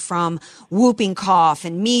everything from whooping cough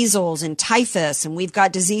and measles and typhus. And we've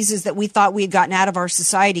got diseases that we thought we had gotten out of our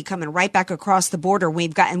society coming right back across the border.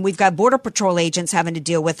 We've got Border Patrol agents having to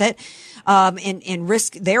deal with it, and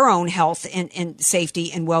risk their own health and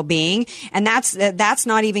safety and well-being. And that's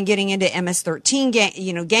not even getting into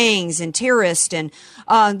MS-13 gangs and terrorists. And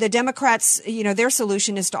the Democrats, their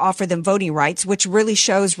solution is to offer them voting rights, which really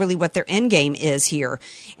shows what their end game is here.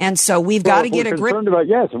 And so we've got to get a grip.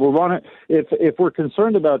 If we're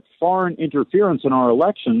concerned about foreign interference in our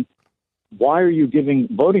election, why are you giving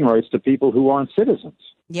voting rights to people who aren't citizens?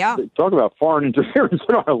 Yeah. Talk about foreign interference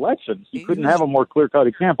in our elections. You couldn't have a more clear-cut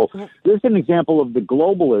example. This is an example of the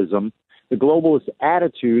globalist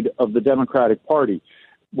attitude of the Democratic Party,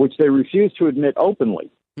 which they refuse to admit openly.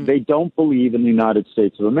 They don't believe in the United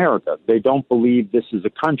States of America. They don't believe this is a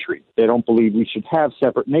country. They don't believe we should have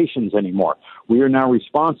separate nations anymore. We are now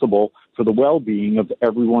responsible for the well-being of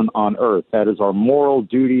everyone on Earth. That is our moral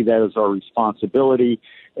duty. That is our responsibility.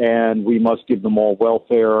 And we must give them all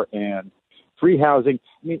welfare and free housing.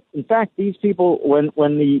 I mean, in fact, these people,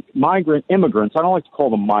 when the migrant immigrants, I don't like to call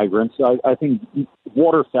them migrants. I think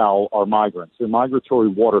waterfowl are migrants. They're migratory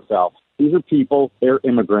waterfowl. These are people, they're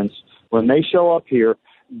immigrants. When they show up here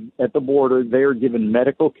at the border, they are given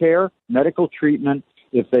medical care, medical treatment.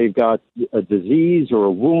 If they've got a disease or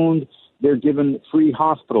a wound, they're given free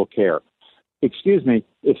hospital care. Excuse me,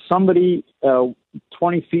 if somebody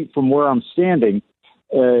 20 feet from where I'm standing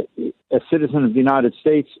a citizen of the United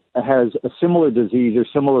States has a similar disease or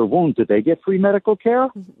similar wound, do they get free medical care?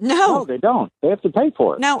 No, they don't. They have to pay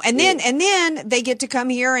for it. No, and then they get to come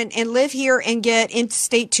here and live here and get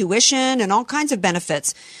in-state tuition and all kinds of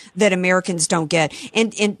benefits that Americans don't get.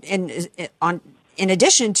 And in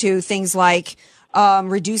addition to things like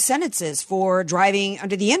reduced sentences for driving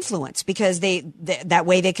under the influence, because that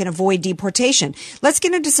way they can avoid deportation. Let's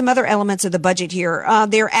get into some other elements of the budget here.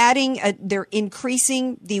 They're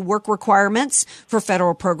increasing the work requirements for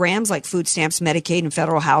federal programs like food stamps, Medicaid, and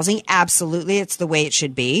federal housing. Absolutely. It's the way it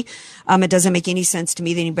should be. It doesn't make any sense to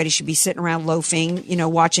me that anybody should be sitting around loafing,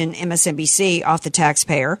 watching MSNBC off the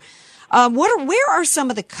taxpayer. Where are some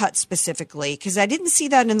of the cuts specifically? Because I didn't see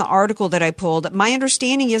that in the article that I pulled. My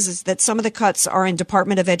understanding is that some of the cuts are in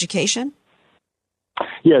Department of Education.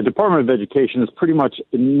 Yeah, Department of Education is pretty much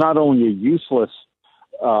not only a useless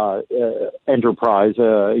enterprise,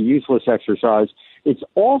 a useless exercise, it's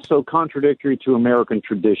also contradictory to American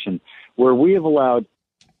tradition, where we have allowed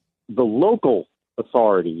the local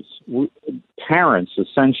authorities, parents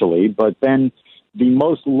essentially, but then the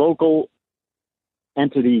most local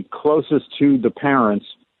entity closest to the parents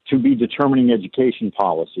to be determining education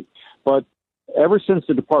policy. But ever since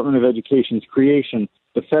the Department of Education's creation,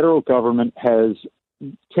 the federal government has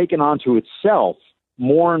taken onto itself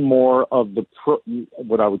more and more of the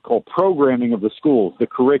what I would call programming of the schools, the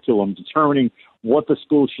curriculum, determining what the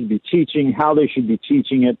schools should be teaching, how they should be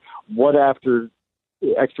teaching it, what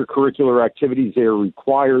extracurricular activities they are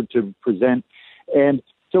required to present. And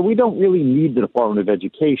so we don't really need the Department of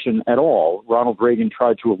Education at all. Ronald Reagan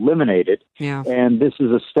tried to eliminate it, and this is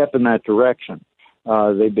a step in that direction.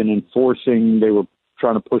 They've been they were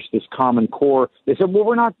trying to push this Common Core. They said, well,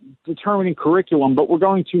 we're not determining curriculum, but we're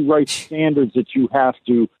going to write standards that you have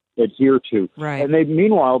to adhere to. Right. And they've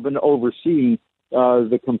meanwhile been overseeing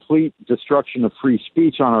the complete destruction of free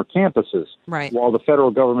speech on our campuses. Right. While the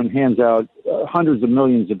federal government hands out hundreds of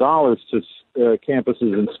millions of dollars to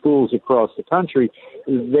campuses and schools across the country,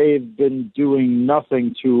 they've been doing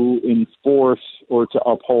nothing to enforce or to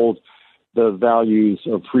uphold the values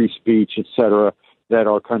of free speech, et cetera, that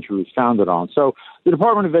our country was founded on. So the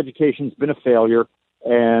Department of Education has been a failure,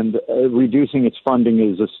 and reducing its funding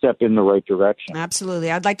is a step in the right direction. Absolutely.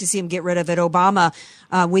 I'd like to see him get rid of it. Obama,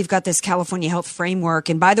 we've got this California Health Framework.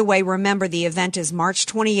 And by the way, remember, the event is March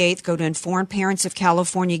 28th. Go to Informed Parents of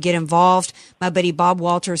California. Get involved. My buddy Bob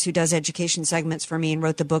Walters, who does education segments for me and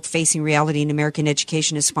wrote the book Facing Reality in American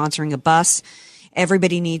Education, is sponsoring a bus.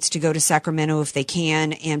 Everybody needs to go to Sacramento if they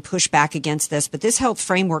can and push back against this. But this health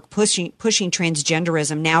framework pushing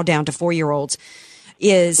transgenderism now down to 4-year-olds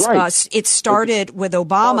is right. It started with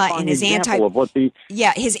Obama and his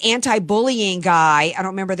his anti-bullying guy. I don't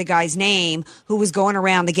remember the guy's name, who was going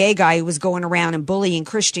around, the gay guy who was going around and bullying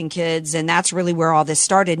Christian kids, and that's really where all this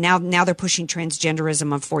started. Now they're pushing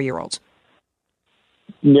transgenderism on 4-year-olds.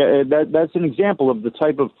 Yeah, that's an example of the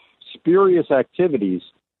type of spurious activities,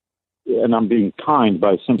 and I'm being kind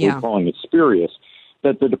by simply calling it spurious,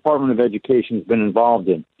 that the Department of Education has been involved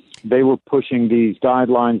in. They were pushing these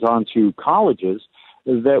guidelines onto colleges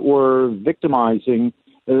that were victimizing,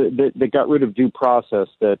 that got rid of due process,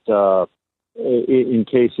 that in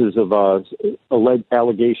cases of alleged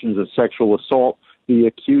allegations of sexual assault, the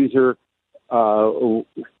accuser the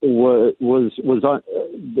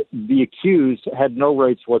accused had no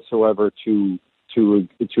rights whatsoever to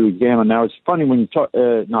examine. Now, it's funny when you talk,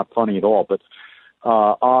 not funny at all, but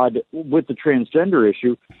odd with the transgender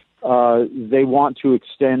issue. They want to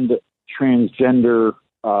extend transgender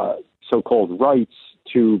so-called rights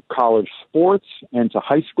to college sports and to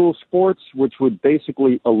high school sports, which would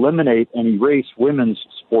basically eliminate and erase women's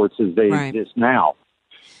sports as they exist now.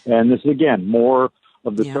 And this is, again, more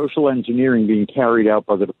of the social engineering being carried out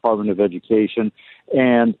by the Department of Education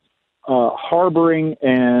and harboring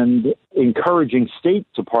and encouraging state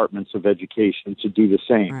departments of education to do the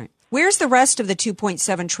same. Right. Where's the rest of the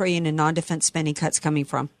 $2.7 trillion in non-defense spending cuts coming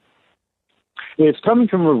from? It's coming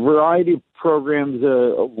from a variety of programs,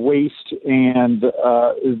 waste and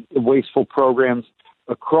wasteful programs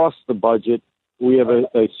across the budget. We have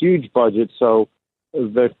a huge budget, so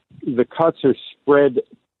the cuts are spread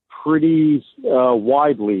pretty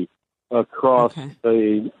widely across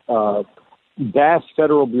the vast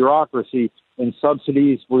federal bureaucracy and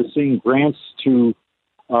subsidies. We're seeing grants to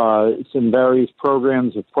some various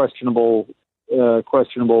programs of questionable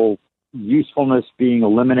usefulness being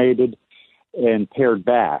eliminated and pared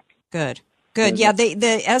back. Good. Yeah,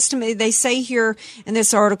 they say here in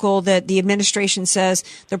this article that the administration says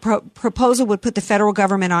the proposal would put the federal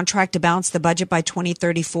government on track to balance the budget by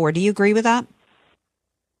 2034. Do you agree with that?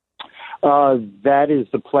 That is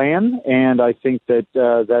the plan, and I think that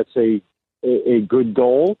that's a good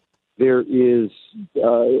goal. There is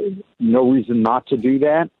no reason not to do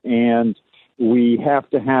that, and we have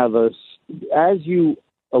to have as you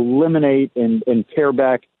eliminate and pare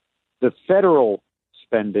back the federal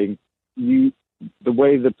spending, the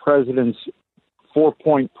way the president's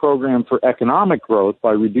 4-point program for economic growth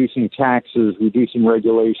by reducing taxes, reducing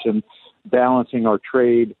regulation, balancing our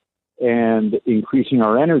trade, and increasing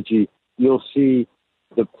our energy, you'll see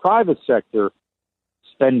the private sector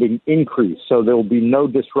spending increase. So there will be no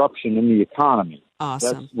disruption in the economy.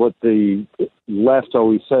 Awesome. That's what the left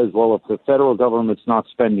always says. Well, if the federal government's not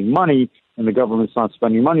spending money and the government's not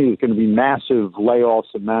spending money, there's going to be massive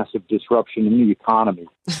layoffs and massive disruption in the economy.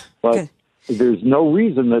 But there's no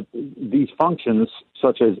reason that these functions,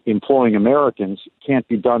 such as employing Americans, can't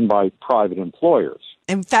be done by private employers.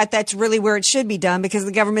 In fact, that's really where it should be done, because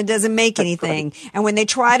the government doesn't make anything. Right. And when they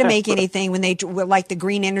try to make anything, when they like the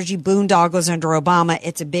green energy boondoggles under Obama,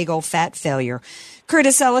 it's a big old fat failure.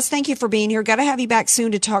 Curtis Ellis, thank you for being here. Got to have you back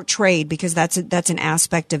soon to talk trade, because that's an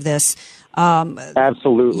aspect of this.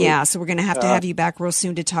 Absolutely. Yeah, so we're going to have you back real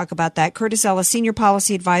soon to talk about that. Curtis Ellis, Senior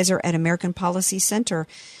Policy Advisor at American Policy Center,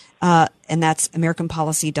 and that's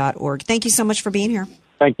AmericanPolicy.org. Thank you so much for being here.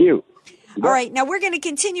 Thank you. All right, now we're going to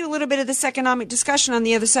continue a little bit of this economic discussion on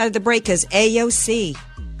the other side of the break, because AOC,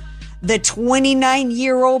 the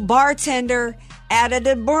 29-year-old bartender out of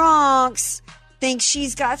the Bronx, thinks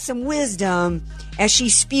she's got some wisdom as she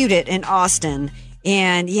spewed it in Austin.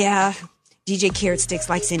 And yeah, DJ Carrot Sticks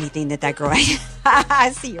likes anything that girl.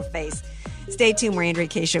 I see your face. Stay tuned. More Andrea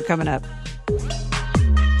Kaye Show coming up.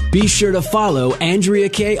 Be sure to follow Andrea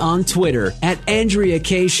Kaye on Twitter at Andrea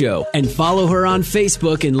Kaye Show, and follow her on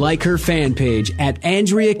Facebook and like her fan page at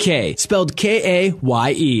Andrea Kaye, spelled Kaye.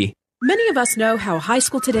 Many of us know how high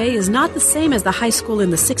school today is not the same as the high school in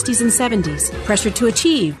the 60s and 70s. Pressure to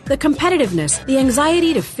achieve, the competitiveness, the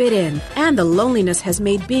anxiety to fit in, and the loneliness has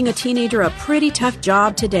made being a teenager a pretty tough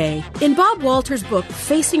job today. In Bob Walter's book,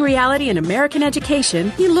 Facing Reality in American Education,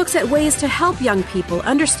 he looks at ways to help young people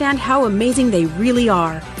understand how amazing they really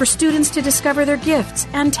are, for students to discover their gifts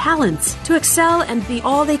and talents, to excel and be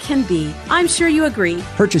all they can be. I'm sure you agree.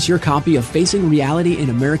 Purchase your copy of Facing Reality in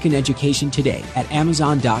American Education today at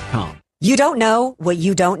Amazon.com. You don't know what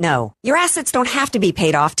you don't know. Your assets don't have to be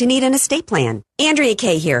paid off to need an estate plan. Andrea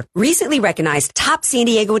Kaye here. Recently recognized top San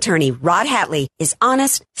Diego attorney Rod Hatley is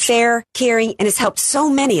honest, fair, caring, and has helped so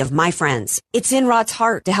many of my friends. It's in Rod's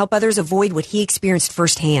heart to help others avoid what he experienced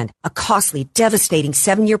firsthand, a costly, devastating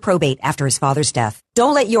 7-year probate after his father's death.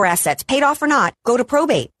 Don't let your assets, paid off or not, go to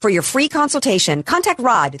probate. For your free consultation, contact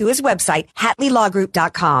Rod through his website,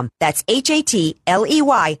 HatleyLawGroup.com. That's HATLEY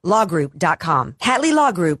lawgroup.com.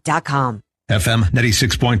 HatleyLawGroup.com. FM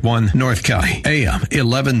 96.1 North County, AM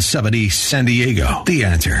 1170 San Diego. The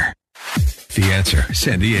Answer. The Answer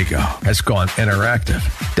San Diego has gone interactive.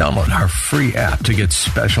 Download our free app to get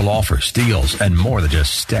special offers, deals, and more than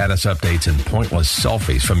just status updates and pointless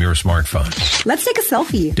selfies from your smartphone. Let's take a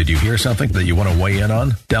selfie. Did you hear something that you want to weigh in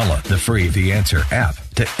on? Download the free The Answer app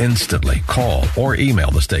to instantly call or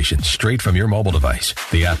email the station straight from your mobile device.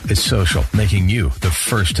 The app is social, making you the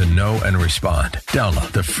first to know and respond.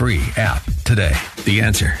 Download the free app today. The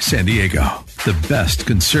Answer San Diego, the best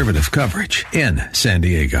conservative coverage in San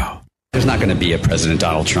Diego. There's not going to be a President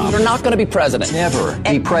Donald Trump. We're not going to be president. Never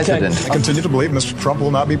be president. I continue to believe Mr. Trump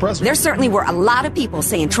will not be president. There certainly were a lot of people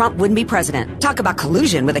saying Trump wouldn't be president. Talk about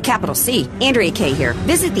collusion with a capital C. Andrea Kaye here.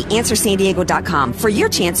 Visit theanswersandiego.com for your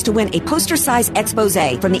chance to win a poster-sized expose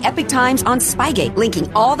from the Epic Times on Spygate,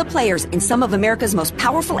 linking all the players in some of America's most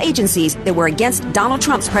powerful agencies that were against Donald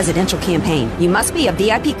Trump's presidential campaign. You must be a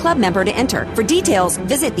VIP club member to enter. For details,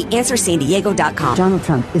 visit theanswersandiego.com. Donald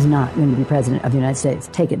Trump is not going to be president of the United States.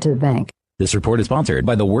 Take it to the bank. This report is sponsored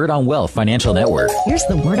by the Word on Wealth Financial Network. Here's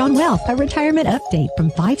the Word on Wealth, a retirement update from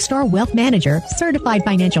 5-star wealth manager, certified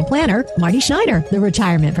financial planner, Marty Schneider, the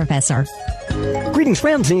retirement professor. Greetings,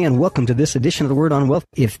 friends, and welcome to this edition of the Word on Wealth.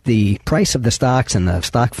 If the price of the stocks and the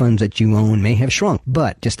stock funds that you own may have shrunk,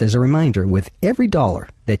 but just as a reminder, with every dollar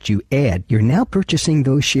that you add, you're now purchasing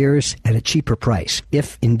those shares at a cheaper price.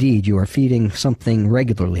 If indeed you are feeding something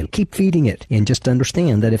regularly, keep feeding it. And just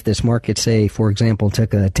understand that if this market, say, for example,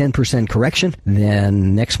 took a 10% correction,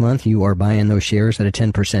 then next month you are buying those shares at a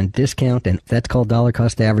 10% discount. And that's called dollar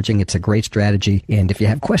cost averaging. It's a great strategy. And if you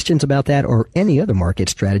have questions about that or any other market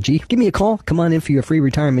strategy, give me a call. Come on in for your free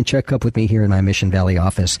retirement checkup with me here in my Mission Valley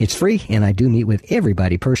office. It's free, and I do meet with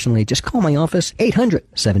everybody personally. Just call my office.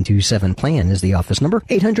 800-727-PLAN is the office number.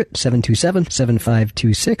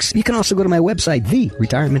 800-727-7526. You can also go to my website,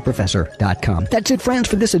 theretirementprofessor.com. That's it, friends,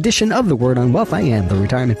 for this edition of The Word on Wealth. I am the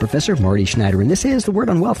Retirement Professor, Marty Schneider, and this is The Word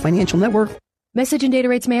on Wealth Financial Network. Message and data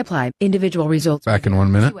rates may apply. Individual results. Back in 1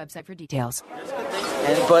 minute. See website for details.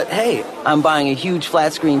 But hey, I'm buying a huge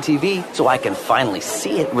flat screen TV so I can finally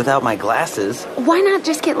see it without my glasses. Why not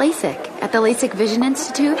just get LASIK at the LASIK Vision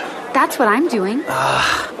Institute? That's what I'm doing.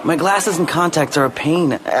 My glasses and contacts are a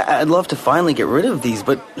pain. I'd love to finally get rid of these,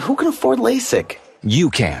 but who can afford LASIK? You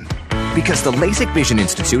can. Because the LASIK Vision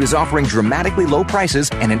Institute is offering dramatically low prices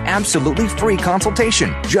and an absolutely free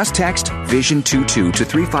consultation. Just text VISION22 to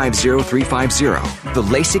 350350. The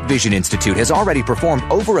LASIK Vision Institute has already performed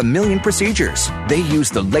over 1 million procedures. They use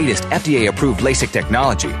the latest FDA-approved LASIK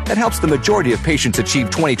technology that helps the majority of patients achieve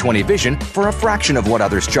 20/20 vision for a fraction of what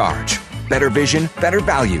others charge. Better vision, better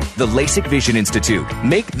value. The LASIK Vision Institute.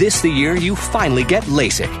 Make this the year you finally get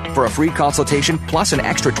LASIK. For a free consultation plus an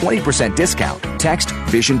extra 20% discount, text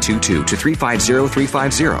VISION22 to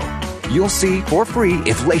 350350. You'll see for free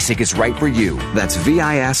if LASIK is right for you. That's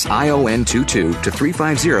VISION22 to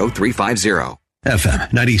 350350. FM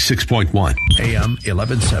 96.1, AM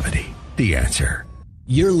 1170. The Answer.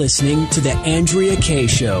 You're listening to The Andrea Kaye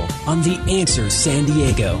Show on The Answer San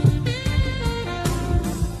Diego.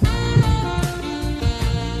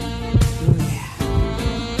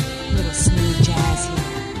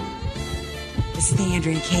 The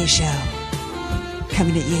Andrea Kaye Show,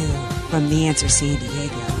 coming at you from The Answer San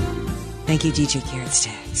Diego. Thank you, DJ Carrots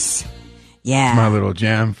Tex. Yeah. My little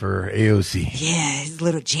jam for AOC. Yeah, his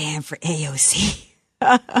little jam for AOC.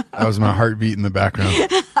 That was my heartbeat in the background. Wait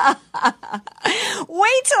till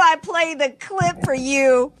I play the clip for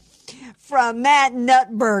you from Matt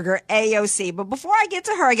Nuttberger, AOC. But before I get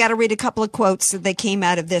to her, I got to read a couple of quotes that came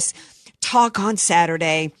out of this talk on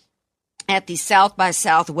Saturday at the South by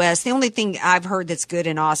Southwest. The only thing I've heard that's good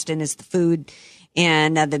in Austin is the food,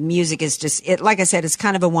 and the music is just, like I said, it's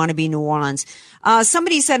kind of a wannabe New Orleans.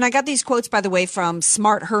 Somebody said, and I got these quotes, by the way, from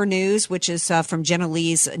Smart Her News, which is from Jenna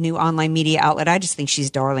Lee's new online media outlet. I just think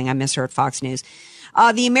she's darling. I miss her at Fox News.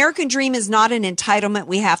 The American dream is not an entitlement.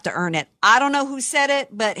 We have to earn it. I don't know who said it,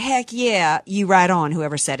 but heck yeah, you right on,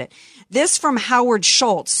 whoever said it. This from Howard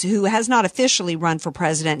Schultz, who has not officially run for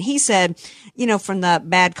president. He said, from the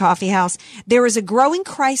Bad Coffee House, there is a growing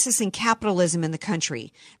crisis in capitalism in the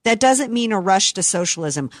country. That doesn't mean a rush to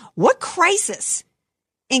socialism. What crisis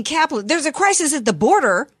in capitalism? There's a crisis at the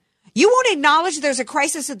border. You won't acknowledge there's a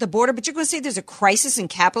crisis at the border, but you're going to say there's a crisis in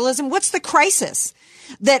capitalism? What's the crisis?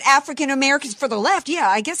 That African Americans, for the left, yeah,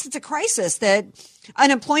 I guess it's a crisis that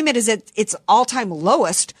unemployment is at its all-time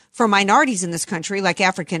lowest for minorities in this country, like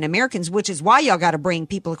African Americans, which is why y'all got to bring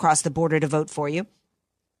people across the border to vote for you.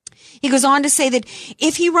 He goes on to say that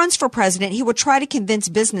if he runs for president, he will try to convince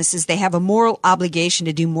businesses they have a moral obligation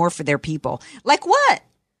to do more for their people. Like what?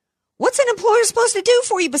 What's an employer supposed to do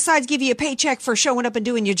for you besides give you a paycheck for showing up and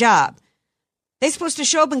doing your job? They supposed to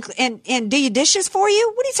show up and do your dishes for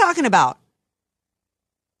you? What are you talking about?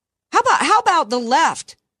 How about the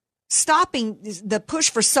left stopping the push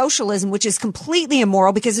for socialism, which is completely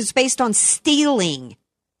immoral because it's based on stealing.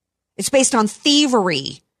 It's based on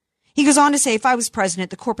thievery. He goes on to say, if I was president,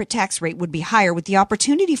 the corporate tax rate would be higher with the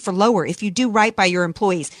opportunity for lower if you do right by your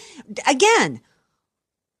employees. Again,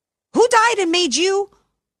 who died and made you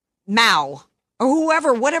Mao or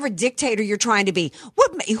whoever, whatever dictator you're trying to be?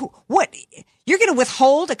 What? You're going to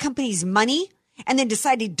withhold a company's money and then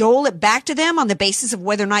decide to dole it back to them on the basis of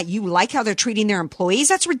whether or not you like how they're treating their employees?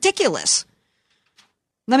 That's ridiculous.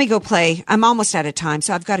 Let me go play. I'm almost out of time,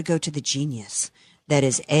 so I've got to go to the genius that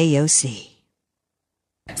is AOC.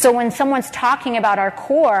 So when someone's talking about our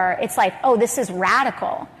core, it's like, oh, this is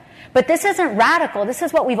radical. But this isn't radical. This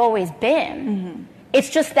is what we've always been. Mm-hmm. It's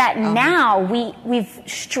just that now we've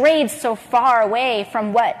strayed so far away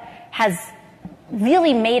from what has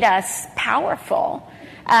really made us powerful.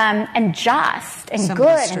 And just and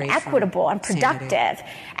good and equitable and productive.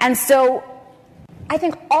 And so I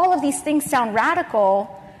think all of these things sound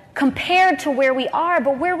radical compared to where we are,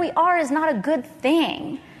 but where we are is not a good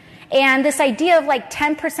thing. And this idea of like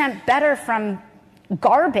 10% better from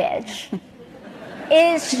garbage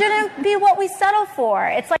shouldn't be what we settle for.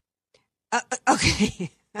 It's like...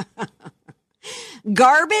 Okay.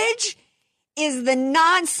 Garbage is the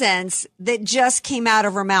nonsense that just came out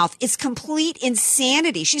of her mouth. It's complete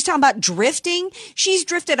insanity. She's talking about drifting. She's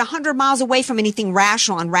drifted 100 miles away from anything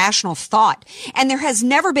rational and rational thought. And there has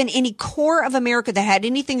never been any core of America that had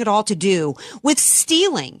anything at all to do with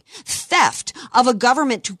stealing, theft of a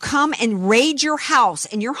government to come and raid your house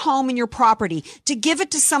and your home and your property to give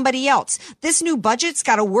it to somebody else. This new budget's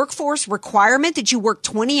got a workforce requirement that you work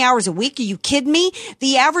 20 hours a week. Are you kidding me?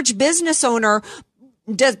 The average business owner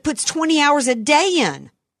puts 20 hours a day in.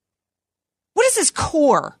 What is this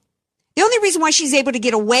core? The only reason why she's able to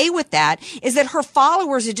get away with that is that her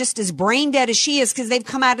followers are just as brain dead as she is because they've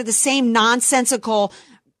come out of the same nonsensical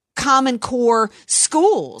Common Core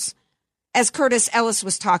schools as Curtis Ellis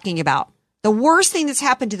was talking about. The worst thing that's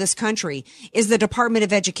happened to this country is the Department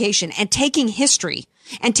of Education and taking history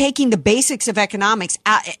and taking the basics of economics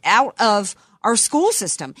out of our school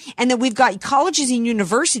system. And that we've got colleges and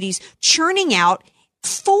universities churning out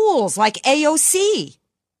fools like AOC,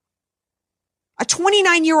 a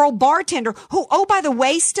 29-year-old bartender who, oh, by the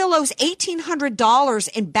way, still owes $1,800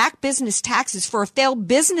 in back business taxes for a failed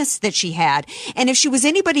business that she had. And if she was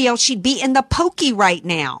anybody else, she'd be in the pokey right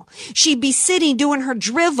now. She'd be sitting doing her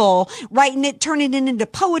drivel, writing it, turning it into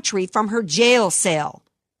poetry from her jail cell.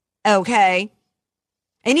 Okay.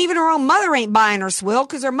 And even her own mother ain't buying her swill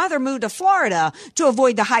because her mother moved to Florida to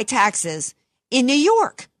avoid the high taxes in New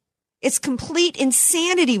York. It's complete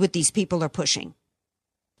insanity what these people are pushing.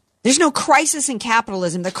 There's no crisis in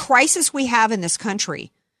capitalism. The crisis we have in this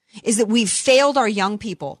country is that we've failed our young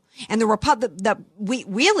people. And the Republican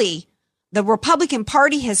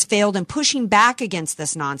Party has failed in pushing back against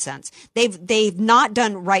this nonsense. They've not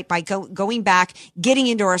done right by going back, getting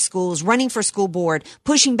into our schools, running for school board,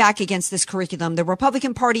 pushing back against this curriculum. The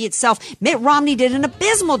Republican Party itself, Mitt Romney did an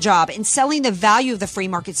abysmal job in selling the value of the free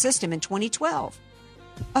market system in 2012.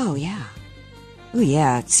 Oh, yeah. Oh,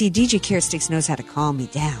 yeah. See, DJ Carrot Sticks knows how to calm me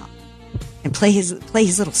down and play his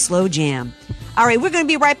little slow jam. All right, we're going to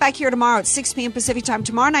be right back here tomorrow at 6 p.m. Pacific time.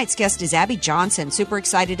 Tomorrow night's guest is Abby Johnson. Super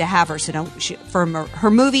excited to have her for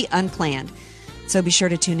her movie Unplanned. So be sure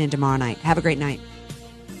to tune in tomorrow night. Have a great night.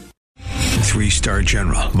 3-star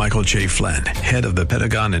General Michael J. Flynn, head of the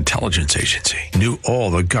Pentagon Intelligence Agency, knew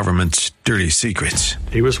all the government's dirty secrets.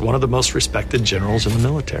 He was one of the most respected generals in the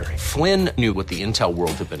military. Flynn knew what the intel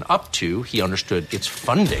world had been up to. He understood its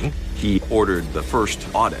funding. He ordered the first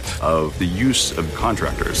audit of the use of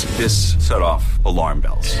contractors. This set off alarm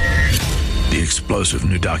bells. The explosive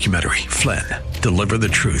new documentary, Flynn, Deliver the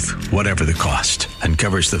Truth, Whatever the Cost,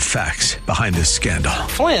 uncovers the facts behind this scandal.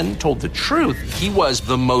 Flynn told the truth. He was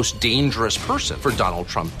the most dangerous person for Donald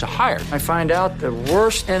Trump to hire. I find out the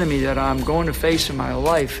worst enemy that I'm going to face in my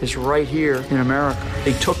life is right here in America.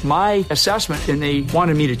 They took my assessment and they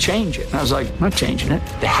wanted me to change it. And I was like, I'm not changing it.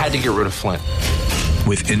 They had to get rid of Flynn.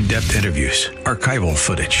 With in-depth interviews, archival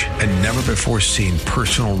footage, and never-before-seen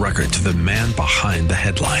personal records of the man behind the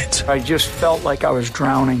headlines. I just felt like I was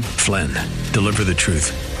drowning. Flynn, Deliver the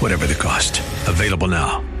Truth, Whatever the Cost. Available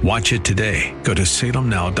now. Watch it today. Go to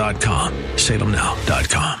salemnow.com.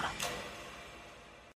 salemnow.com.